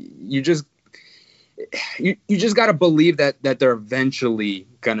 but you just got to believe that they're eventually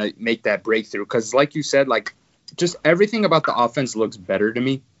going to make that breakthrough. Because like you said, like, just everything about the offense looks better to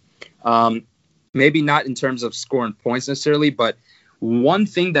me. Maybe not in terms of scoring points necessarily, but one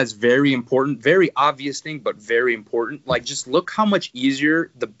thing that's very important, very obvious thing, but very important, like, just look how much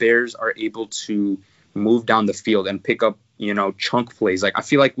easier the Bears are able to move down the field and pick up, chunk plays. Like, I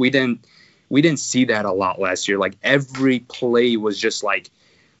feel like we didn't see that a lot last year. Like, every play was just like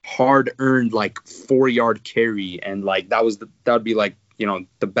hard-earned, like 4-yard carry, and like that would be like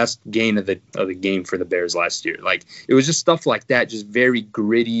the best gain of the game for the Bears last year. Like, it was just stuff like that, just very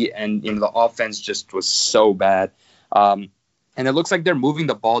gritty, and the offense just was so bad. And it looks like they're moving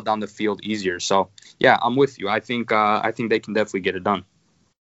the ball down the field easier. So yeah, I'm with you. I think they can definitely get it done.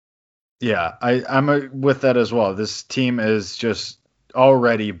 Yeah, I'm with that as well. This team is just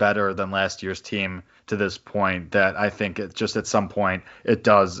already better than last year's team to this point that I think it just at some point it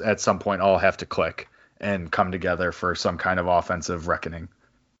does at some point all have to click and come together for some kind of offensive reckoning.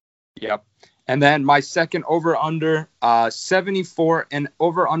 Yep. And then my second over-under, 74 and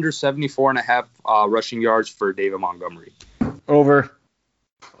over-under 74.5 rushing yards for David Montgomery. Over.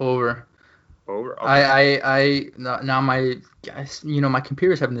 Over. Over. Okay. Now my guys, my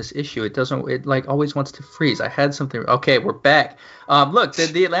computer's having this issue. It like always wants to freeze. I had something. Okay, we're back. Look,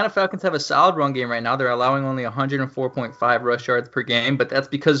 the Atlanta Falcons have a solid run game right now. They're allowing only 104.5 rush yards per game, but that's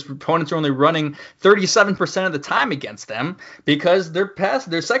because opponents are only running 37% of the time against them because their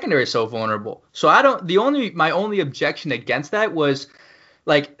secondary is so vulnerable. So my only objection against that was,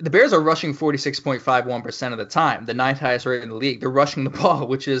 like, the Bears are rushing 46.51% of the time, the ninth highest rate in the league. They're rushing the ball,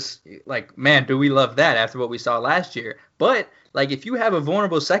 which is, like, man, do we love that after what we saw last year. But, like, if you have a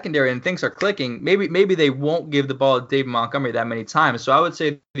vulnerable secondary and things are clicking, maybe they won't give the ball to David Montgomery that many times. So I would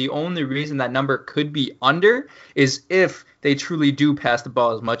say the only reason that number could be under is if they truly do pass the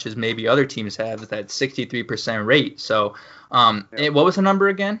ball as much as maybe other teams have, at that 63% rate. So what was the number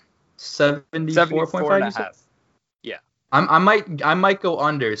again? 74.5? Yeah. I might go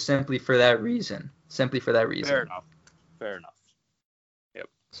under simply for that reason. Fair enough. Yep.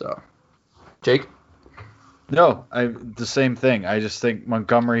 So, Jake? No, the same thing. I just think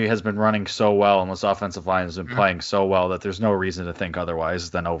Montgomery has been running so well and this offensive line has been playing so well that there's no reason to think otherwise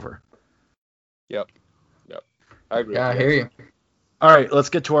than over. Yep. I agree. Yeah, I hear you. All right, let's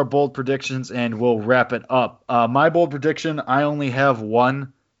get to our bold predictions and we'll wrap it up. My bold prediction, I only have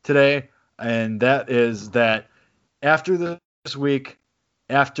one today, and that is that after this week,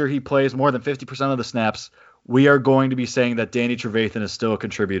 after he plays more than 50% of the snaps, we are going to be saying that Danny Trevathan is still a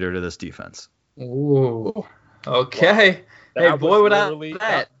contributor to this defense. Ooh. Okay. Wow. Hey, boy, would I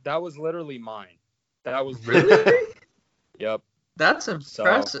that. That was literally mine. That was really? Yep. That's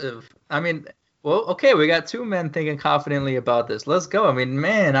impressive. I mean, well, okay, we got two men thinking confidently about this. Let's go. I mean,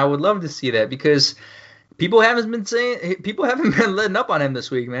 man, I would love to see that because people haven't been letting up on him this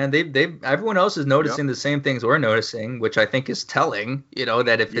week, man. Everyone else is noticing the same things we're noticing, which I think is telling,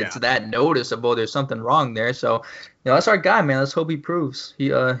 that if it's that noticeable, there's something wrong there. So, that's our guy, man. Let's hope he proves.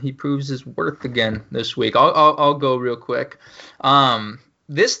 He proves his worth again this week. I'll go real quick.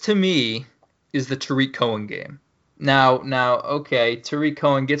 This to me is the Tariq Cohen game. Now, okay, Tariq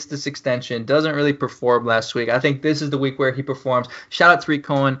Cohen gets this extension, doesn't really perform last week. I think this is the week where he performs. Shout out Tariq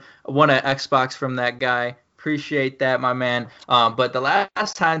Cohen, won an Xbox from that guy. Appreciate that, my man. But the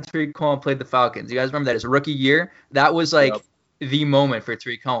last time Tariq Cohen played the Falcons, you guys remember that his rookie year? That was like the moment for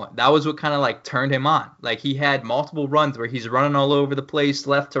Tariq Cohen. That was what kind of like turned him on. Like he had multiple runs where he's running all over the place,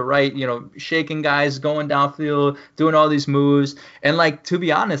 left to right, shaking guys, going downfield, doing all these moves. And like, to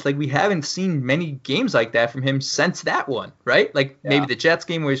be honest, like we haven't seen many games like that from him since that one, right? Like maybe the Jets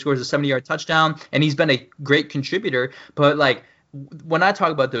game where he scores a 70-yard touchdown and he's been a great contributor. But like when I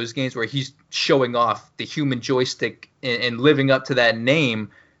talk about those games where he's showing off the human joystick and living up to that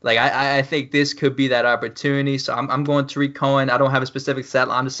name, like I think this could be that opportunity. So I'm going Tariq Cohen. I don't have a specific stat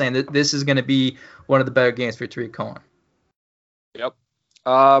line. I'm just saying that this is going to be one of the better games for Tariq Cohen. Yep.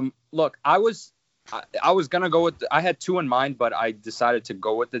 Look, I was gonna go with. I had two in mind, but I decided to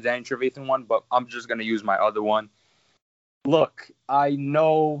go with the Danny Trevathan one. But I'm just gonna use my other one. Look, I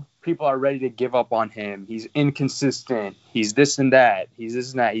know people are ready to give up on him. He's inconsistent. He's this and that. He's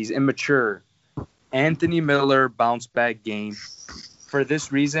this and that. He's immature. Anthony Miller bounce back game. For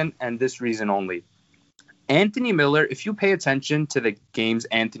this reason and this reason only. Anthony Miller, if you pay attention to the games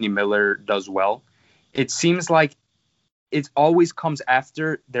Anthony Miller does well, it seems like it always comes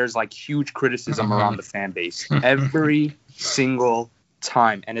after there's like huge criticism around the fan base every single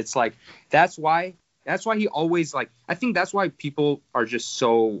time. And it's like, that's why he always like, I think that's why people are just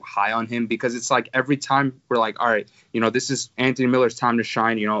so high on him, because it's like every time we're like, all right, this is Anthony Miller's time to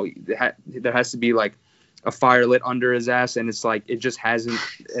shine. There has to be like a fire lit under his ass, and it's like it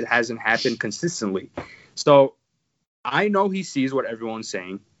hasn't happened consistently. So I know he sees what everyone's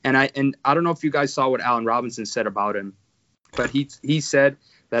saying, and I don't know if you guys saw what Allen Robinson said about him, but he said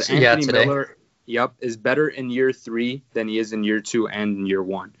that Anthony Miller is better in year 3 than he is in year 2 and in year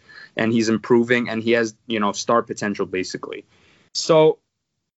 1, and he's improving and he has star potential basically. So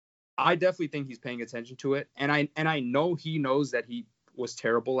I definitely think he's paying attention to it, and I know he knows that he was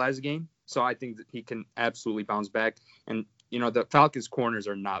terrible last game. So I think that he can absolutely bounce back. And, the Falcons corners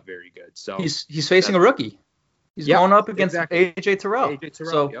are not very good. So he's facing a rookie. He's going up against AJ Terrell.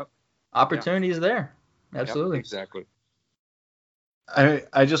 So opportunity is there. Absolutely. Yep, exactly.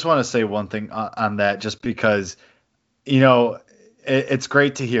 I just want to say one thing on that, just because, it's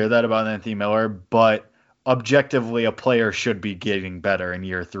great to hear that about Anthony Miller, but objectively, a player should be getting better in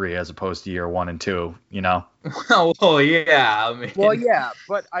year 3 as opposed to year 1 and 2. You know? Well, yeah. I mean, Well, yeah,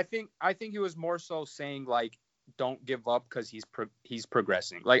 but I think he was more so saying like, don't give up because he's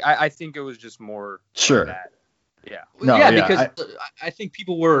progressing. Like I think it was just more Sure. that. Yeah. No, yeah, yeah, because I think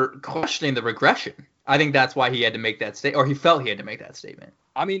people were questioning the regression. I think that's why he had to make that statement, or he felt he had to make that statement.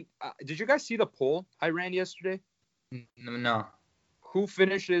 I mean, did you guys see the poll I ran yesterday? No. Who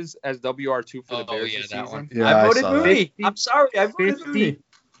finishes as WR2 for the Bears this that season? one. Yeah, I I voted saw that. Mooney. I'm sorry, I voted 50 Mooney.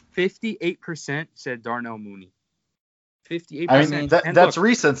 58% said Darnell Mooney. 58%. I mean, And that's look,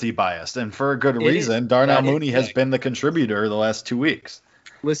 recency biased, and for a good It reason. is. Darnell That is Mooney has correct. been the contributor the last 2 weeks.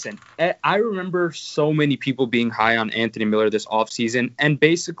 listen, I remember so many people being high on Anthony Miller this offseason, and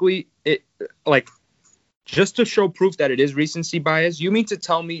basically it like just to show proof that it is recency bias. You mean to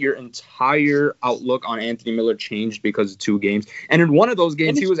tell me your entire outlook on Anthony Miller changed because of 2 games? And in one of those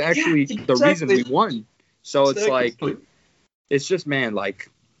games, he was actually the reason we won. So it's like, it's just, man, like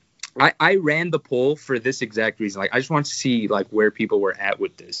I ran the poll for this exact reason. Like I just want to see like where people were at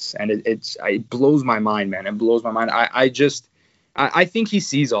with this, and it blows my mind, man. It blows my mind. I think he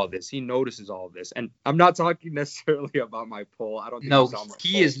sees all this. He notices all this. And I'm not talking necessarily about my poll. I don't think No, you saw my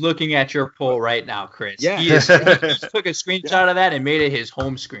he poll. is looking at your poll right now, Chris. Yeah. He took a screenshot of that and made it his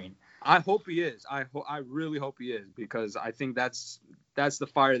home screen. I hope he is. I really hope he is, because I think that's the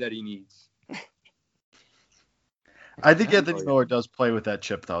fire that he needs. I think Anthony Miller does play with that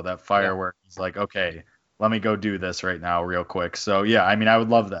chip, though, that fire Yeah. where he's like, okay, let me go do this right now real quick. So, yeah, I mean, I would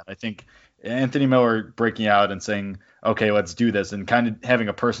love that. I think Anthony Miller breaking out and saying, okay, let's do this, and kind of having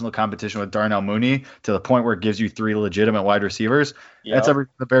a personal competition with Darnell Mooney to the point where it gives you 3 legitimate wide receivers, that's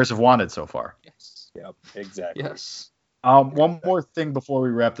everything the Bears have wanted so far. Yes. Yep, exactly. Yes. One more thing before we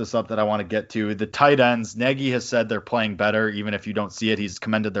wrap this up that I want to get to. The tight ends, Nagy has said they're playing better, even if you don't see it. He's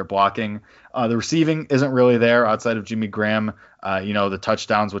commended their blocking. The receiving isn't really there outside of Jimmy Graham. The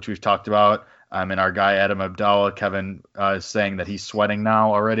touchdowns, which we've talked about. And our guy, Adam Abdallah, Kevin, is saying that he's sweating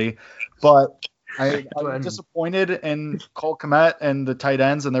now already. But I'm disappointed in Cole Kmet and the tight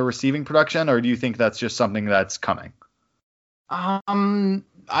ends and their receiving production, or do you think that's just something that's coming?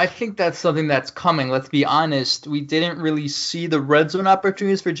 I think that's something that's coming. Let's be honest. We didn't really see the red zone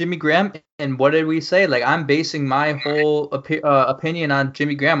opportunities for Jimmy Graham. And what did we say? Like, I'm basing my whole opinion on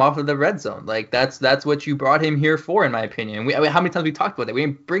Jimmy Graham off of the red zone. Like, that's what you brought him here for, in my opinion. How many times we talked about that? We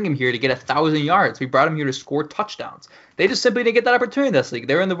didn't bring him here to get 1,000 yards. We brought him here to score touchdowns. They just simply didn't get that opportunity this week.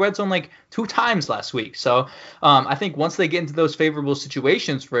 They were in the red zone like 2 times last week. So I think once they get into those favorable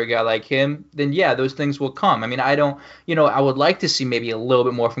situations for a guy like him, then yeah, those things will come. I mean, I would like to see maybe a little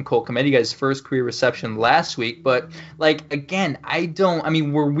bit more from Cole Kmet. He got his first career reception last week, but like, again,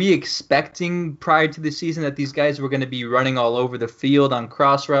 were we expecting prior to the season that these guys were going to be running all over the field on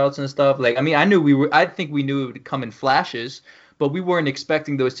cross routes and stuff? Like, I mean, I think we knew it would come in flashes, but we weren't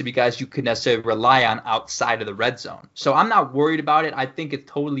expecting those to be guys you could necessarily rely on outside of the red zone. So I'm not worried about it. I think it's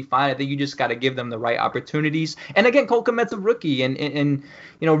totally fine. I think you just got to give them the right opportunities. And again, Cole Kmet's a rookie, and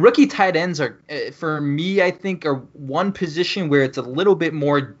rookie tight ends are, for me, I think, are one position where it's a little bit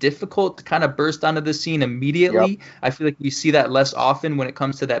more difficult to kind of burst onto the scene immediately. Yep. I feel like we see that less often when it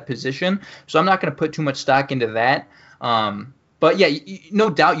comes to that position. So I'm not going to put too much stock into that. But yeah,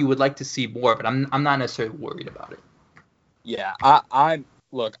 no doubt you would like to see more, but I'm not necessarily worried about it. Yeah, I'm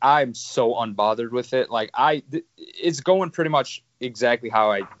so unbothered with it. Like it's going pretty much exactly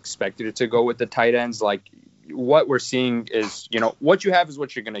how I expected it to go with the tight ends. Like what we're seeing is, what you have is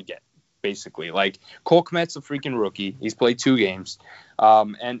what you're going to get, basically. Like Cole Kmet's a freaking rookie. He's played 2 games.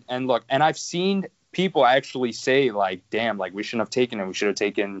 And look, and I've seen people actually say like, damn, like we shouldn't have taken him. We should have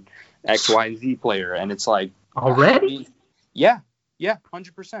taken X, Y, and Z player. And it's like, already? Yeah,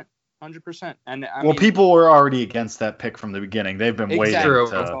 100%. 100%. And people were already against that pick from the beginning. They've been waiting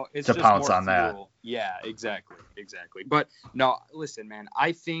to pounce on that. Yeah, exactly. But no, listen, man,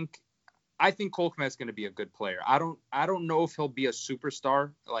 I think Cole Kmet's going to be a good player. I don't know if he'll be a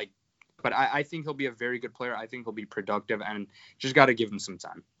superstar, but I think he'll be a very good player. I think he'll be productive, and just got to give him some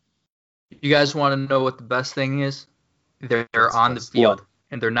time. You guys want to know what the best thing is? They're on the field.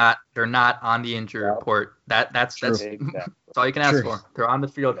 And they're not on the injury report. That's all you can ask for. They're on the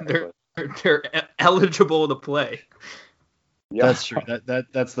field. Exactly. They're eligible to play. Yeah. That's true.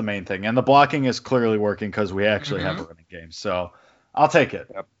 That's the main thing. And the blocking is clearly working because we actually have a running game. So I'll take it.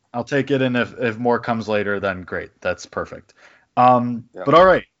 Yep. I'll take it. And if more comes later, then great. That's perfect. But all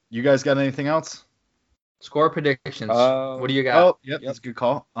right. You guys got anything else? Score predictions. What do you got? Oh, yep. That's a good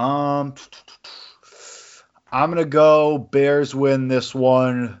call. I'm going to go Bears win this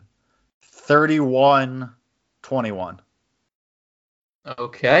one 31-21.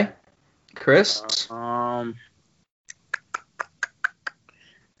 Okay. Chris?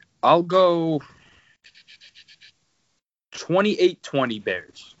 I'll go 28-20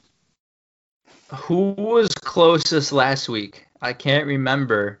 Bears. Who was closest last week? I can't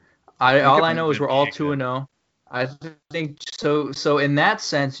remember. All I know is we're all 2-0. I think so. So in that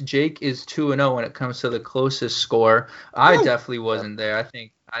sense, Jake is 2-0 when it comes to the closest score. I definitely wasn't there. I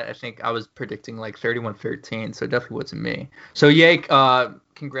think I was predicting like 31-13, so it definitely wasn't me. So Jake,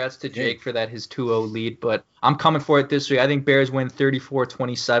 congrats to Jake for that his 2-0 lead, but I'm coming for it this week. I think Bears win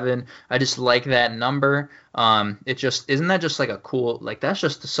 34-27. I just like that number. It just isn't that just like a cool, like that's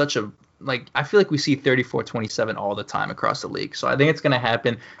just such a, like I feel like we see 34-27 all the time across the league. So I think it's going to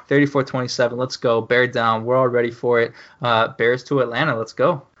happen. 34-27. Let's go. Bear down. We're all ready for it. Bears to Atlanta. Let's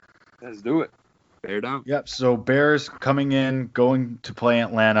go. Let's do it. Bear down. Yep. So Bears coming in, going to play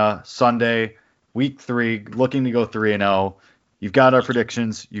Atlanta Sunday, week 3, looking to go 3-0. You've got our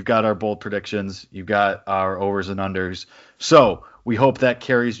predictions. You've got our bold predictions. You've got our overs and unders. So we hope that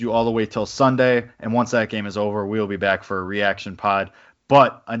carries you all the way till Sunday. And once that game is over, we'll be back for a reaction pod.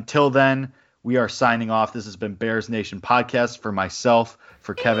 But until then, we are signing off. This has been Bears Nation Podcast for myself,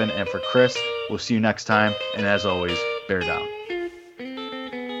 for Kevin, and for Chris. We'll see you next time. And as always, bear down.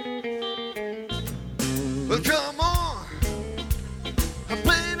 Well, come